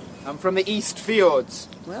 I'm from the East Fjords.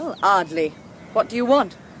 Well, Ardley, what do you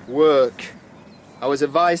want? Work. I was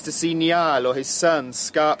advised to see Njal or his son,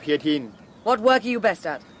 Skarp Hedin. What work are you best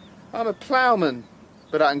at? I'm a ploughman,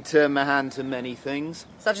 but I can turn my hand to many things.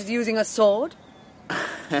 Such as using a sword?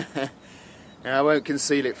 I won't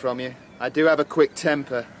conceal it from you. I do have a quick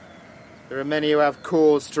temper. There are many who have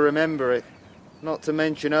cause to remember it. Not to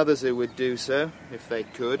mention others who would do so, if they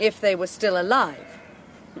could. If they were still alive.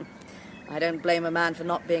 I don't blame a man for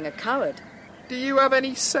not being a coward. Do you have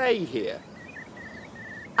any say here?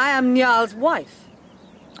 I am Njal's wife.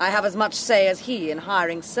 I have as much say as he in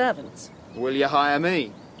hiring servants. Will you hire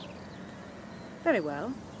me? Very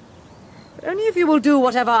well. But only if you will do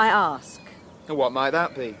whatever I ask. What might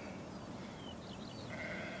that be?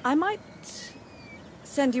 I might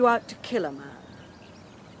send you out to kill a man.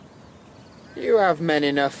 You have men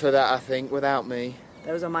enough for that, I think, without me.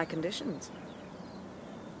 Those are my conditions.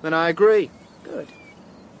 Then I agree. Good.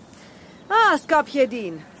 Skarp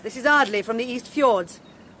Hedin. This is Ardley from the East Fjords.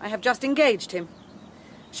 I have just engaged him.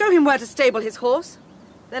 Show him where to stable his horse.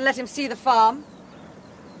 Then let him see the farm.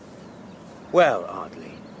 Well,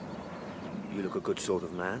 Ardley, you look a good sort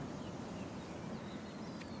of man.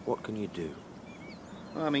 What can you do?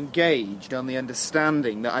 I'm engaged on the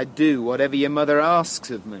understanding that I do whatever your mother asks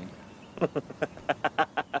of me.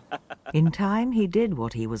 In time he did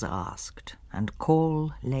what he was asked, and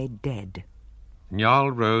Kol lay dead.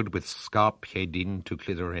 Njal rode with Skarp Hedin to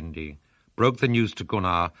Clitherendi, broke the news to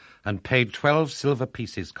Gunnar, and paid 12 silver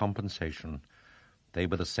pieces compensation, They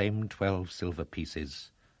were the same 12 silver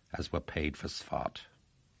pieces as were paid for Svart.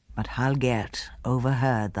 But Halgert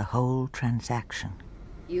overheard the whole transaction.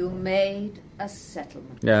 You made a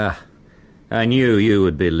settlement. Yeah, I knew you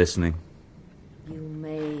would be listening. You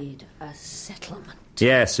made a settlement.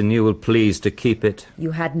 Yes, and you will please to keep it.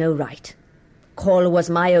 You had no right. Coll was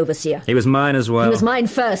my overseer. He was mine as well. He was mine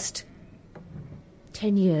first.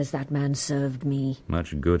 10 years that man served me.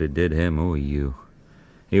 Much good it did him, or you.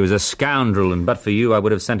 He was a scoundrel, and but for you I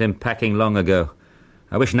would have sent him packing long ago.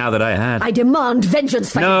 I wish now that I had. I demand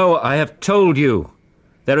vengeance for him. No, I have told you.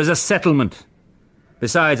 There is a settlement.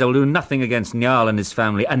 Besides, I will do nothing against Njal and his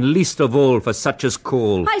family, and least of all for such as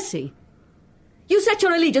Coll. I see. You set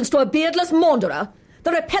your allegiance to a beardless maunderer,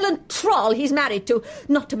 the repellent troll he's married to,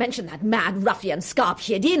 not to mention that mad ruffian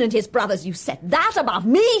Skarphédin and his brothers. You set that above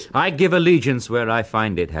me? I give allegiance where I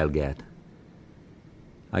find it, Helgert.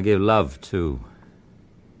 I give love, too.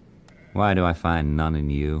 Why do I find none in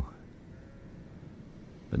you?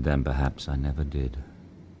 But then perhaps I never did.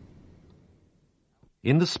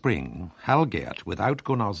 In the spring, Halgert, without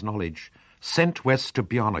Gunnar's knowledge, sent west to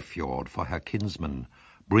Bjarnafjord for her kinsman,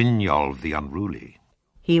 Brynjolf the Unruly.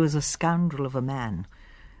 He was a scoundrel of a man,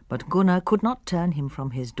 but Gunnar could not turn him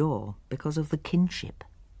from his door because of the kinship.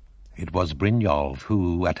 It was Brynjolf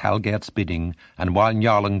who, at Halgert's bidding, and while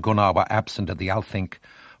Njal and Gunnar were absent at the Althink,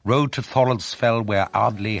 rode to Thoraldsfell where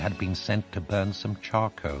Ardley had been sent to burn some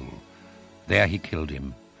charcoal. There he killed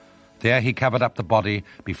him. There he covered up the body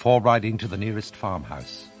before riding to the nearest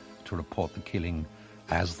farmhouse to report the killing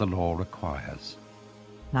as the law requires.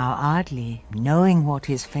 Now Ardley, knowing what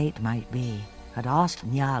his fate might be, had asked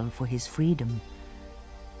Njal for his freedom.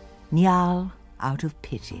 Njal, out of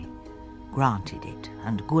pity, granted it,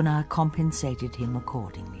 and Gunnar compensated him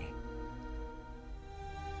accordingly.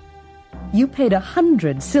 You paid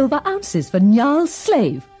 100 silver ounces for Njal's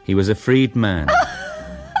slave. He was a freed man.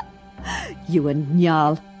 You and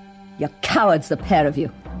Njal, you're cowards, the pair of you.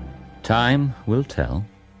 Time will tell.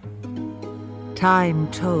 Time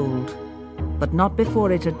told, but not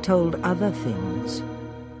before it had told other things.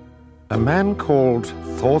 A man called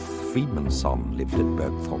Thorth Friedmanson lived at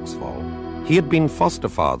Bergthogsvoll. He had been foster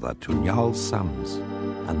father to Njal's sons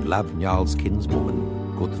and loved Njal's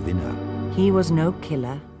kinswoman, Gudvinna. He was no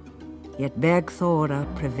killer, yet Bergthora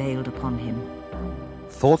prevailed upon him.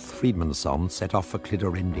 Thorth Friedmanson set off for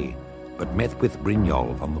Clidorendi, but met with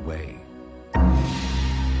Brynjolf on the way.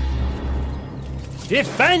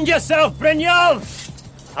 Defend yourself, Brynjolf!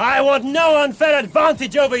 I want no unfair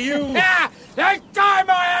advantage over you! Then tie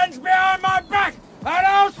my hands behind my back, and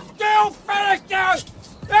I'll still finish you!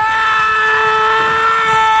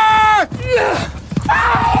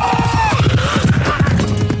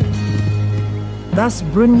 Thus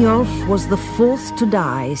Brynjolf was the fourth to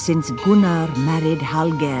die since Gunnar married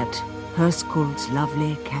Halgert, Höskuld's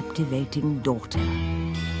lovely, captivating daughter.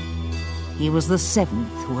 He was the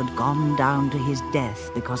seventh who had gone down to his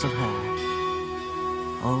death because of her.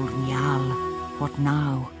 Old Njal, what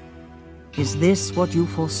now? Is this what you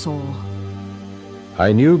foresaw?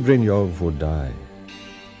 I knew Brynjolf would die.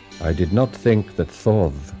 I did not think that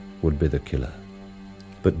Thorv would be the killer.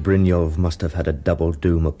 But Brynjolf must have had a double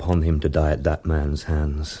doom upon him to die at that man's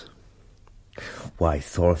hands. Why,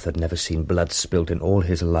 Thorth had never seen blood spilt in all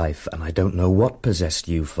his life, and I don't know what possessed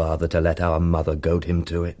you, father, to let our mother goad him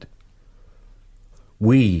to it.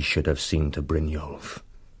 We should have seen to Brynjolf.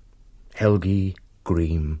 Helgi,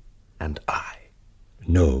 Grím, and I.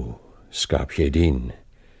 No, Skarphédin.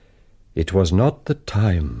 It was not the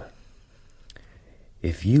time.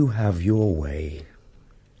 If you have your way,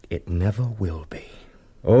 it never will be.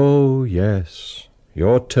 Oh, yes.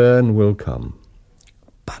 Your turn will come.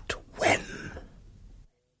 But when?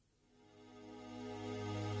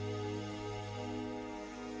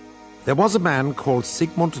 There was a man called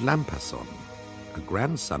Sigmund Lampasson, a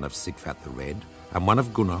grandson of Sigvat the Red and one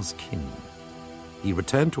of Gunnar's kin. He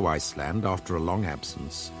returned to Iceland after a long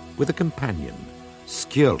absence with a companion,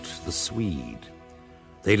 Skjöld the Swede.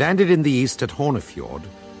 They landed in the east at Hornefjord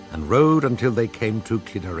and rode until they came to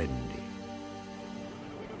Clidorendi.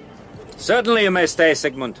 Certainly you may stay,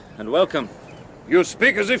 Sigmund, and welcome. You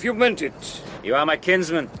speak as if you meant it. You are my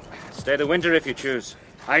kinsman. Stay the winter if you choose.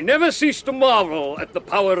 I never cease to marvel at the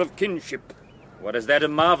power of kinship. What is there to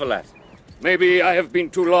marvel at? Maybe I have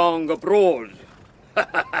been too long abroad.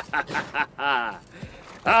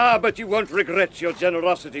 But you won't regret your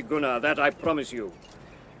generosity, Gunnar, that I promise you.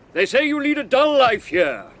 They say you lead a dull life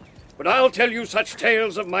here, but I'll tell you such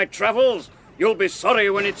tales of my travels, you'll be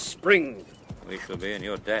sorry when it's spring. We shall be in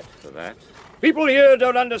your debt for that. People here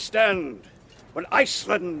don't understand, but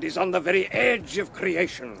Iceland is on the very edge of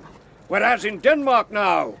creation, whereas in Denmark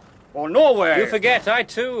now, or Norway. You forget, I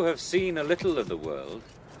too have seen a little of the world.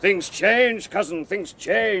 Things change, cousin, things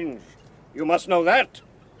change. You must know that.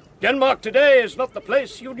 Denmark today is not the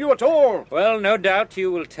place you knew at all. Well, no doubt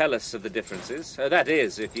you will tell us of the differences. That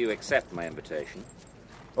is, if you accept my invitation.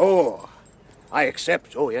 Oh, I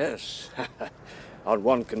accept, oh yes. On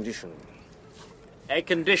one condition. A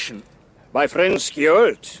condition? My friend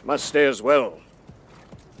Skjold must stay as well.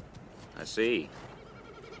 I see.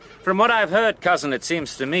 From what I've heard, cousin, it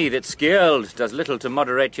seems to me that Skjold does little to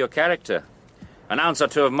moderate your character. An ounce or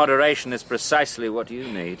two of moderation is precisely what you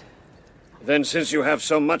need. Then since you have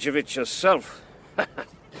so much of it yourself,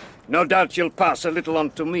 no doubt you'll pass a little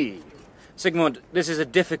on to me. Sigmund, this is a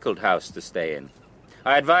difficult house to stay in.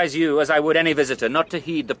 I advise you, as I would any visitor, not to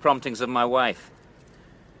heed the promptings of my wife.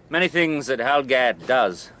 Many things that Helgerd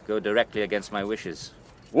does go directly against my wishes.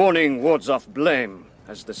 Warning wards off blame,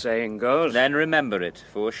 as the saying goes. Then remember it,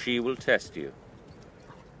 for she will test you.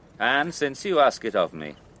 And since you ask it of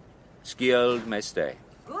me, Skjold may stay.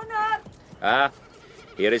 Gunnar! Ah,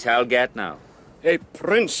 here is Helgerd now. A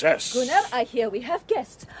princess! Gunnar, I hear we have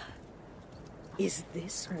guests. Is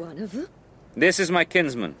this one of them? This is my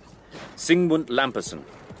kinsman, Sigmund Lamperson.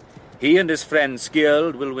 He and his friend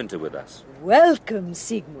Skjold will winter with us. Welcome,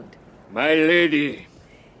 Sigmund. My lady.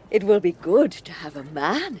 It will be good to have a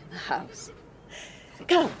man in the house.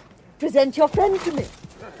 Come, present your friend to me.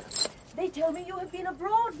 They tell me you have been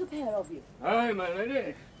abroad, the pair of you. Aye, my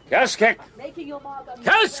lady. Kaskek! Making your mark on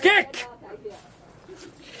Kaskek!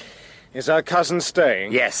 Is our cousin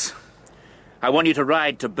staying? Yes. I want you to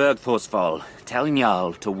ride to Bergthorsvoll. Tell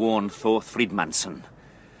Njal to warn Thor Fridmansson.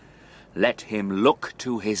 Let him look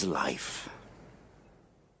to his life.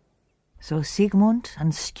 So Sigmund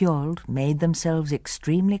and Skjold made themselves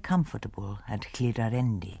extremely comfortable at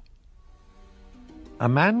Hlíðarendi. A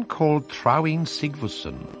man called Thráinn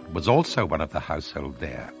Sigfússon was also one of the household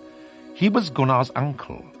there. He was Gunnar's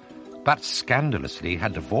uncle, but scandalously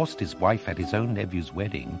had divorced his wife at his own nephew's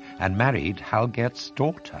wedding and married Helgerd's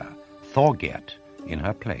daughter, Thorgerd, in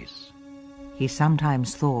her place. He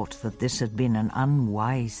sometimes thought that this had been an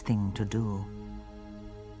unwise thing to do.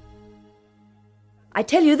 I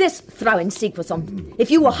tell you this, Thráinn Sigfússon, if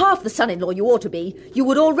you were half the son-in-law you ought to be, you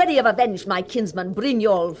would already have avenged my kinsman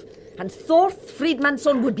Brynjolf, and Thor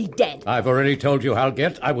Fridmansson would be dead. I've already told you,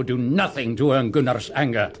 Helgerd, I would do nothing to earn Gunnar's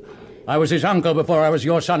anger. I was his uncle before I was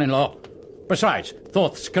your son-in-law. Besides,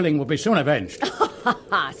 Thor's killing will be soon avenged.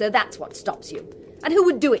 So that's what stops you. And who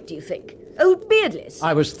would do it, do you think? Old Beardless?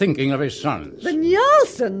 I was thinking of his sons. The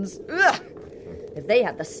Njalsons? Ugh. If they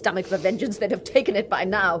had the stomach for vengeance, they'd have taken it by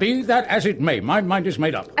now. Be that as it may, my mind is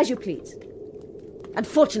made up. As you please.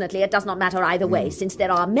 Unfortunately, it does not matter either way, since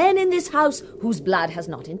there are men in this house whose blood has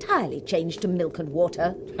not entirely changed to milk and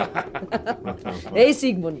water. Hey,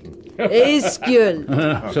 Sigmund. Hey,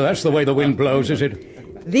 Skjold. So that's the way the wind blows, is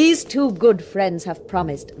it? These two good friends have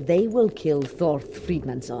promised they will kill Thor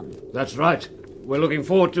Fridmansson. That's right. We're looking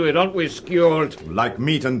forward to it, aren't we, Skjold? Like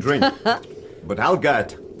meat and drink. But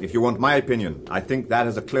Helgerd, if you want my opinion, I think that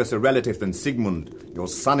as a closer relative than Sigmund, your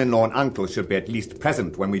son-in-law and uncle should be at least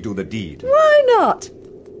present when we do the deed. Why not?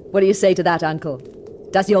 What do you say to that, Uncle?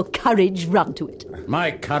 Does your courage run to it?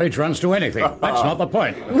 My courage runs to anything. That's not the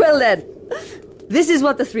point. Well then, this is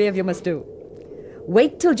what the three of you must do.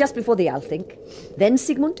 Wait till just before the Althing. Then,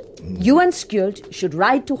 Sigmund, you and Skjold should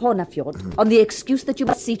ride to Hornafjord on the excuse that you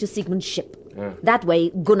must see to Sigmund's ship. That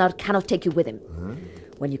way, Gunnar cannot take you with him.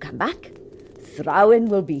 When you come back, Thráinn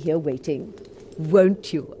will be here waiting.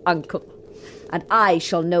 Won't you, Uncle? And I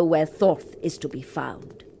shall know where Thorth is to be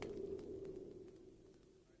found.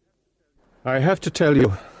 I have to tell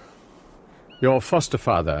you, your foster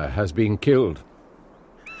father has been killed.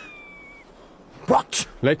 What?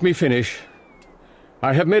 Let me finish.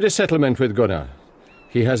 I have made a settlement with Gunnar.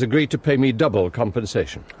 He has agreed to pay me double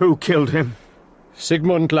compensation. Who killed him?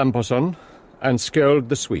 Sigmund Lamperson and Skjold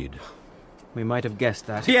the Swede. We might have guessed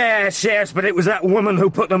that. Yes, but it was that woman who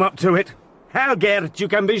put them up to it. Helgerd, you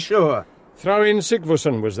can be sure. Thráinn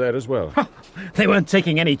Sigfússon was there as well. They weren't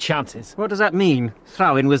taking any chances. What does that mean?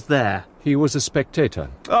 Thráinn was there. He was a spectator.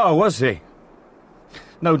 Oh, was he?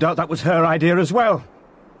 No doubt that was her idea as well.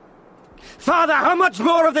 Father, how much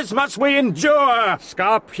more of this must we endure?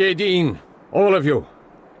 Skarphédin, all of you.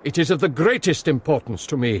 It is of the greatest importance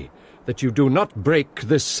to me that you do not break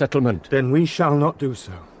this settlement. Then we shall not do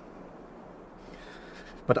so.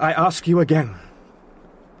 But I ask you again,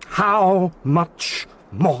 how much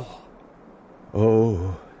more?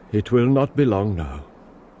 Oh, it will not be long now.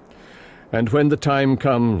 And when the time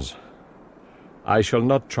comes, I shall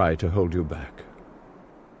not try to hold you back.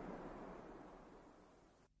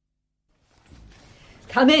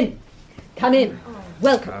 Come in. Come in.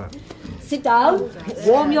 Welcome. Sit down.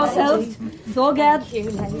 Warm yourselves. Thorgerd,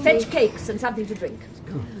 fetch cakes and something to drink.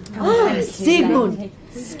 Sigmund,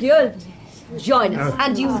 Skjöld, join us.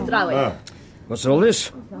 And you, Thráin. What's all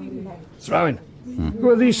this? Thráin, who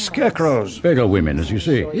are these scarecrows? Beggar women, as you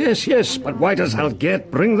see. Yes, but why does Helget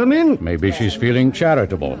bring them in? Maybe she's feeling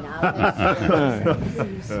charitable.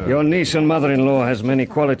 Your niece and mother-in-law has many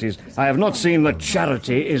qualities. I have not seen that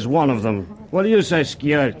charity is one of them. What do you say,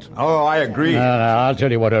 Skjöld? Oh, I agree. I'll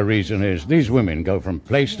tell you what her reason is. These women go from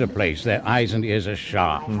place to place. Their eyes and ears are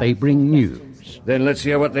sharp. They bring news. Then let's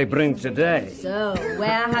hear what they bring today. So,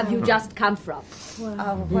 where have you just come from?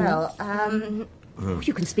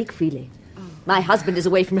 You can speak freely. My husband is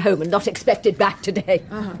away from home and not expected back today.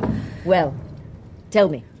 Well, tell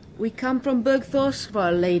me. We come from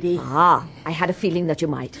Bergthorshvar, lady. Ah, I had a feeling that you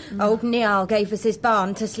might. Old Niall gave us his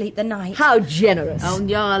barn to sleep the night. How generous. Old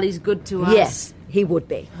Niall is good to us. Yes, he would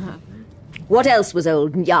be. What else was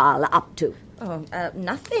old Niall up to?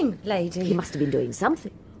 Nothing, lady. He must have been doing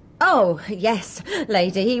something. Oh, yes,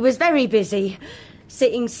 lady. He was very busy.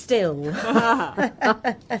 Sitting still.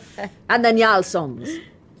 And the Njalsons,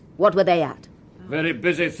 what were they at? Very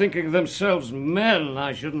busy thinking themselves men,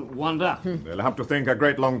 I shouldn't wonder. They'll have to think a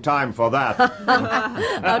great long time for that.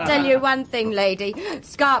 I'll tell you one thing, lady.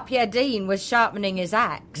 Scarpia Dean was sharpening his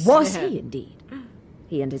axe. Was he indeed?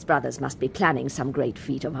 He and his brothers must be planning some great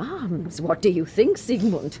feat of arms. What do you think,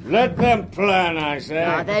 Sigmund? Let them plan, I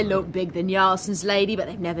say. They look big, the Njalsons, lady, but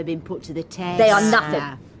they've never been put to the test. They are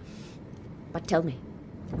nothing. But tell me,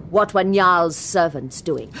 what were Njal's servants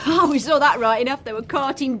doing? Oh, we saw that right enough. They were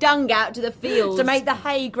carting dung out to the fields. To make the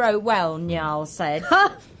hay grow well, Njal said.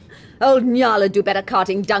 Old Njal do better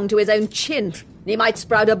carting dung to his own chin. He might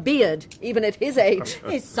sprout a beard, even at his age.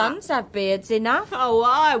 His sons have beards enough. Oh,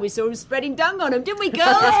 aye, we saw him spreading dung on them, didn't we,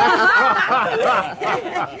 girls?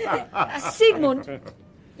 Sigmund,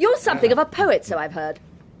 you're something of a poet, so I've heard.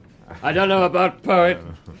 I don't know about poet.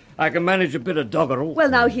 I can manage a bit of doggerel. Well,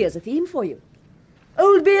 now here's a theme for you.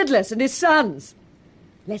 Old Beardless and his sons.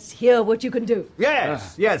 Let's hear what you can do.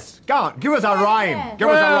 Yes. Go on, give us a rhyme. Give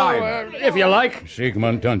us a rhyme. If you like.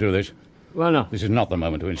 Sigmund, don't do this. Well, no. This is not the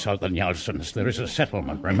moment to insult the Njalsons. There is a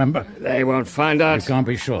settlement, remember? They won't find out. You can't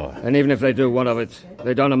be sure. And even if they do, what of it?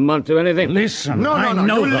 They don't amount to anything. Listen, No, I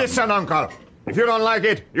know you them. listen, Uncle. If you don't like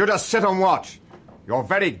it, you just sit and watch. You're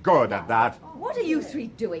very good at that. What are you three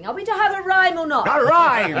doing? Are we to have a rhyme or not? A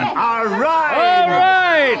rhyme! A rhyme! All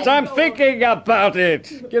right, I'm thinking about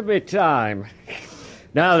it. Give me time.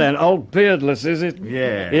 Now then, old Beardless, is it?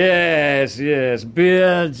 Yeah. Yes.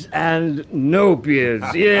 Beards and no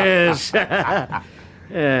beards. Yes.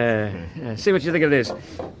 See what you think of this.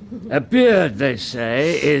 A beard, they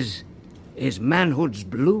say, is manhood's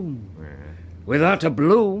bloom. Without a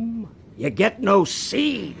bloom, you get no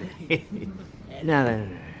seed. Now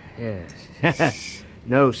then, yes.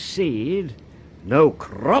 No seed, no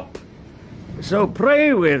crop. So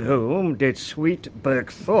pray with whom did sweet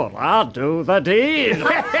Bergthora do the deed?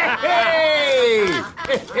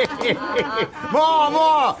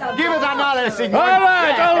 More! Give us another Sigmund.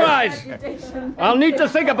 All right. I'll need to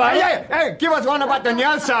think about it. Hey, give us one about the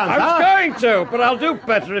Njalsons. I was going to, but I'll do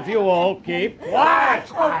better if you all keep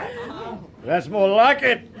quiet. That's more like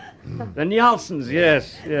it. The Njalsons,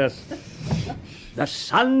 yes. The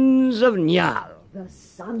sons of Njal. The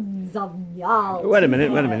sons of Njal. Wait a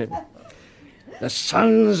minute. The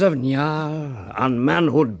sons of Njal, on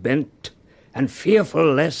manhood bent, and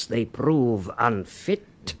fearful lest they prove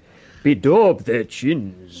unfit, bedaub their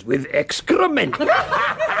chins with excrement.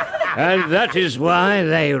 And that is why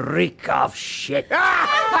they reek of shit.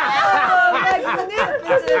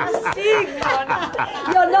 Magnificent, Sigmund.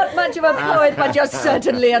 You're not much of a poet, but you're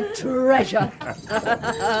certainly a treasure.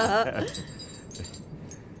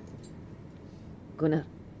 Gunnar,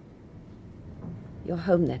 you're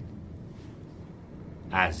home then.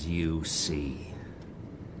 As you see.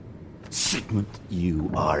 Sigmund,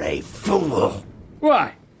 you are a fool.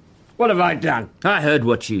 Why? What have I done? I heard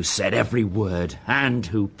what you said, every word, and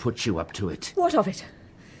who put you up to it. What of it?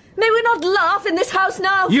 May we not laugh in this house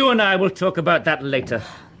now? You and I will talk about that later.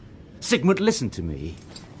 Sigmund, listen to me.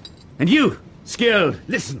 And you, Skjöld,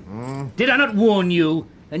 listen. Did I not warn you?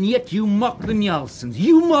 And yet you mock the Njalsons.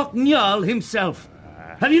 You mock Njal himself.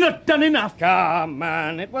 Have you not done enough? Come,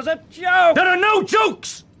 man, it was a joke. There are no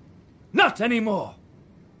jokes! Not anymore.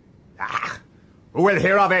 Who will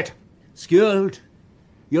hear of it? Skjöld,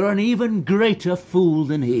 you're an even greater fool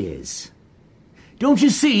than he is. Don't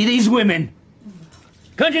you see these women?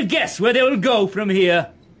 Can't you guess where they will go from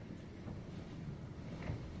here?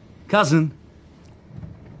 Cousin,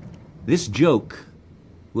 this joke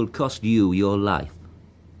will cost you your life.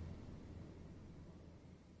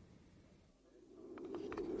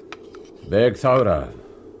 Bergthora,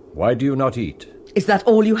 why do you not eat? Is that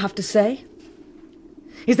all you have to say?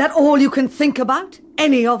 Is that all you can think about,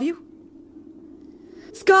 any of you?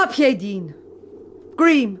 Skarpjedin,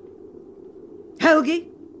 Grím, Helgi?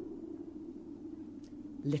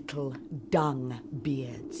 Little dung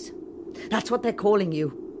beards. That's what they're calling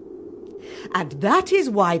you. And that is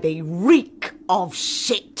why they reek of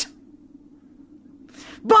shit.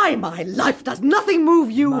 By my life, does nothing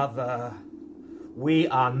move you? Mother, we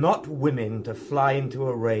are not women to fly into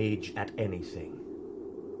a rage at anything.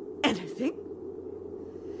 Anything?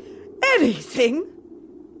 Anything?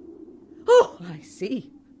 Oh, I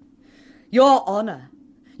see. Your honour,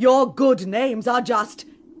 your good names are just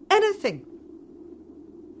anything.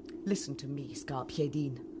 Listen to me,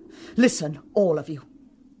 Skarpjedin. Listen, all of you.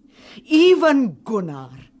 Even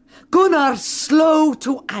Gunnar slow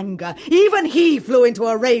to anger, even he flew into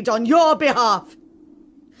a rage on your behalf.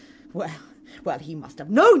 Well, he must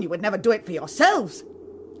have known you would never do it for yourselves.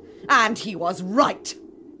 And he was right.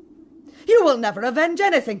 You will never avenge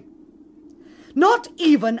anything. Not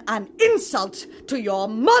even an insult to your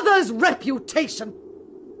mother's reputation.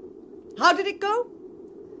 How did it go?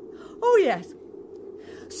 Oh, yes.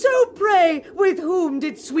 So pray, with whom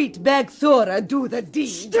did sweet Bergthora do the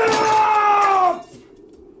deed? Stop!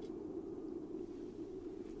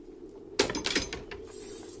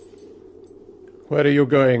 Where are you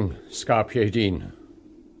going, Skarpjedin?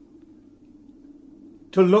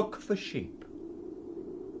 To look for sheep.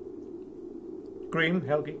 Grím,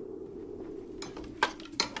 Helgi.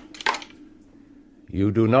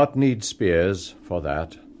 You do not need spears for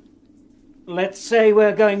that. Let's say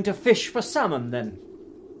we're going to fish for salmon, then.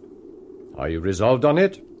 Are you resolved on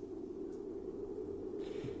it?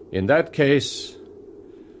 In that case,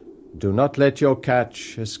 do not let your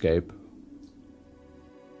catch escape.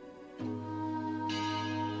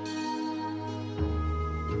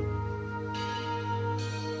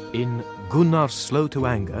 In Gunnar Slow to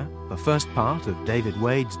Anger, the first part of David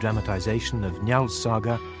Wade's dramatisation of Njal's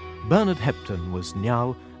saga, Bernard Hepton was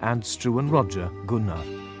Njal and Struan Roger Gunnar.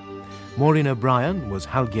 Maureen O'Brien was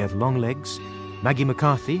Halgier Longlegs, Maggie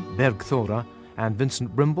McCarthy, Bergthora, and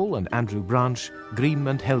Vincent Brimble and Andrew Branch, Grím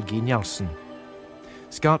and Helgi Njalsson.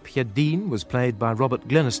 Skarpjedin was played by Robert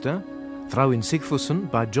Glenister, Thráinn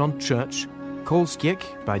Sigfússon by John Church,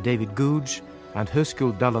 Kolskjek by David Googe, and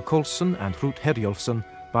Höskuld Dalla Colson and Ruth Herjolfsson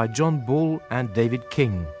by John Bull and David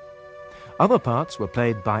King. Other parts were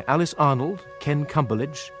played by Alice Arnold, Ken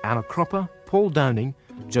Cumberledge, Anna Cropper, Paul Downing,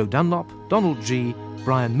 Joe Dunlop, Donald G.,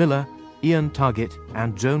 Brian Miller, Ian Targett,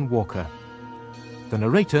 and Joan Walker. The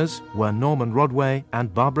narrators were Norman Rodway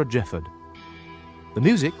and Barbara Jefford. The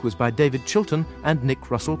music was by David Chilton and Nick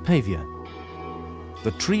Russell Pavia.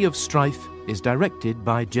 The Tree of Strife is directed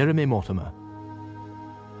by Jeremy Mortimer.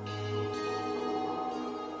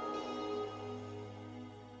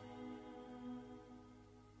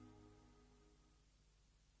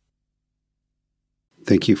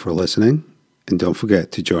 Thank you for listening, and don't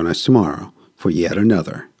forget to join us tomorrow for yet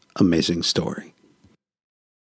another amazing story.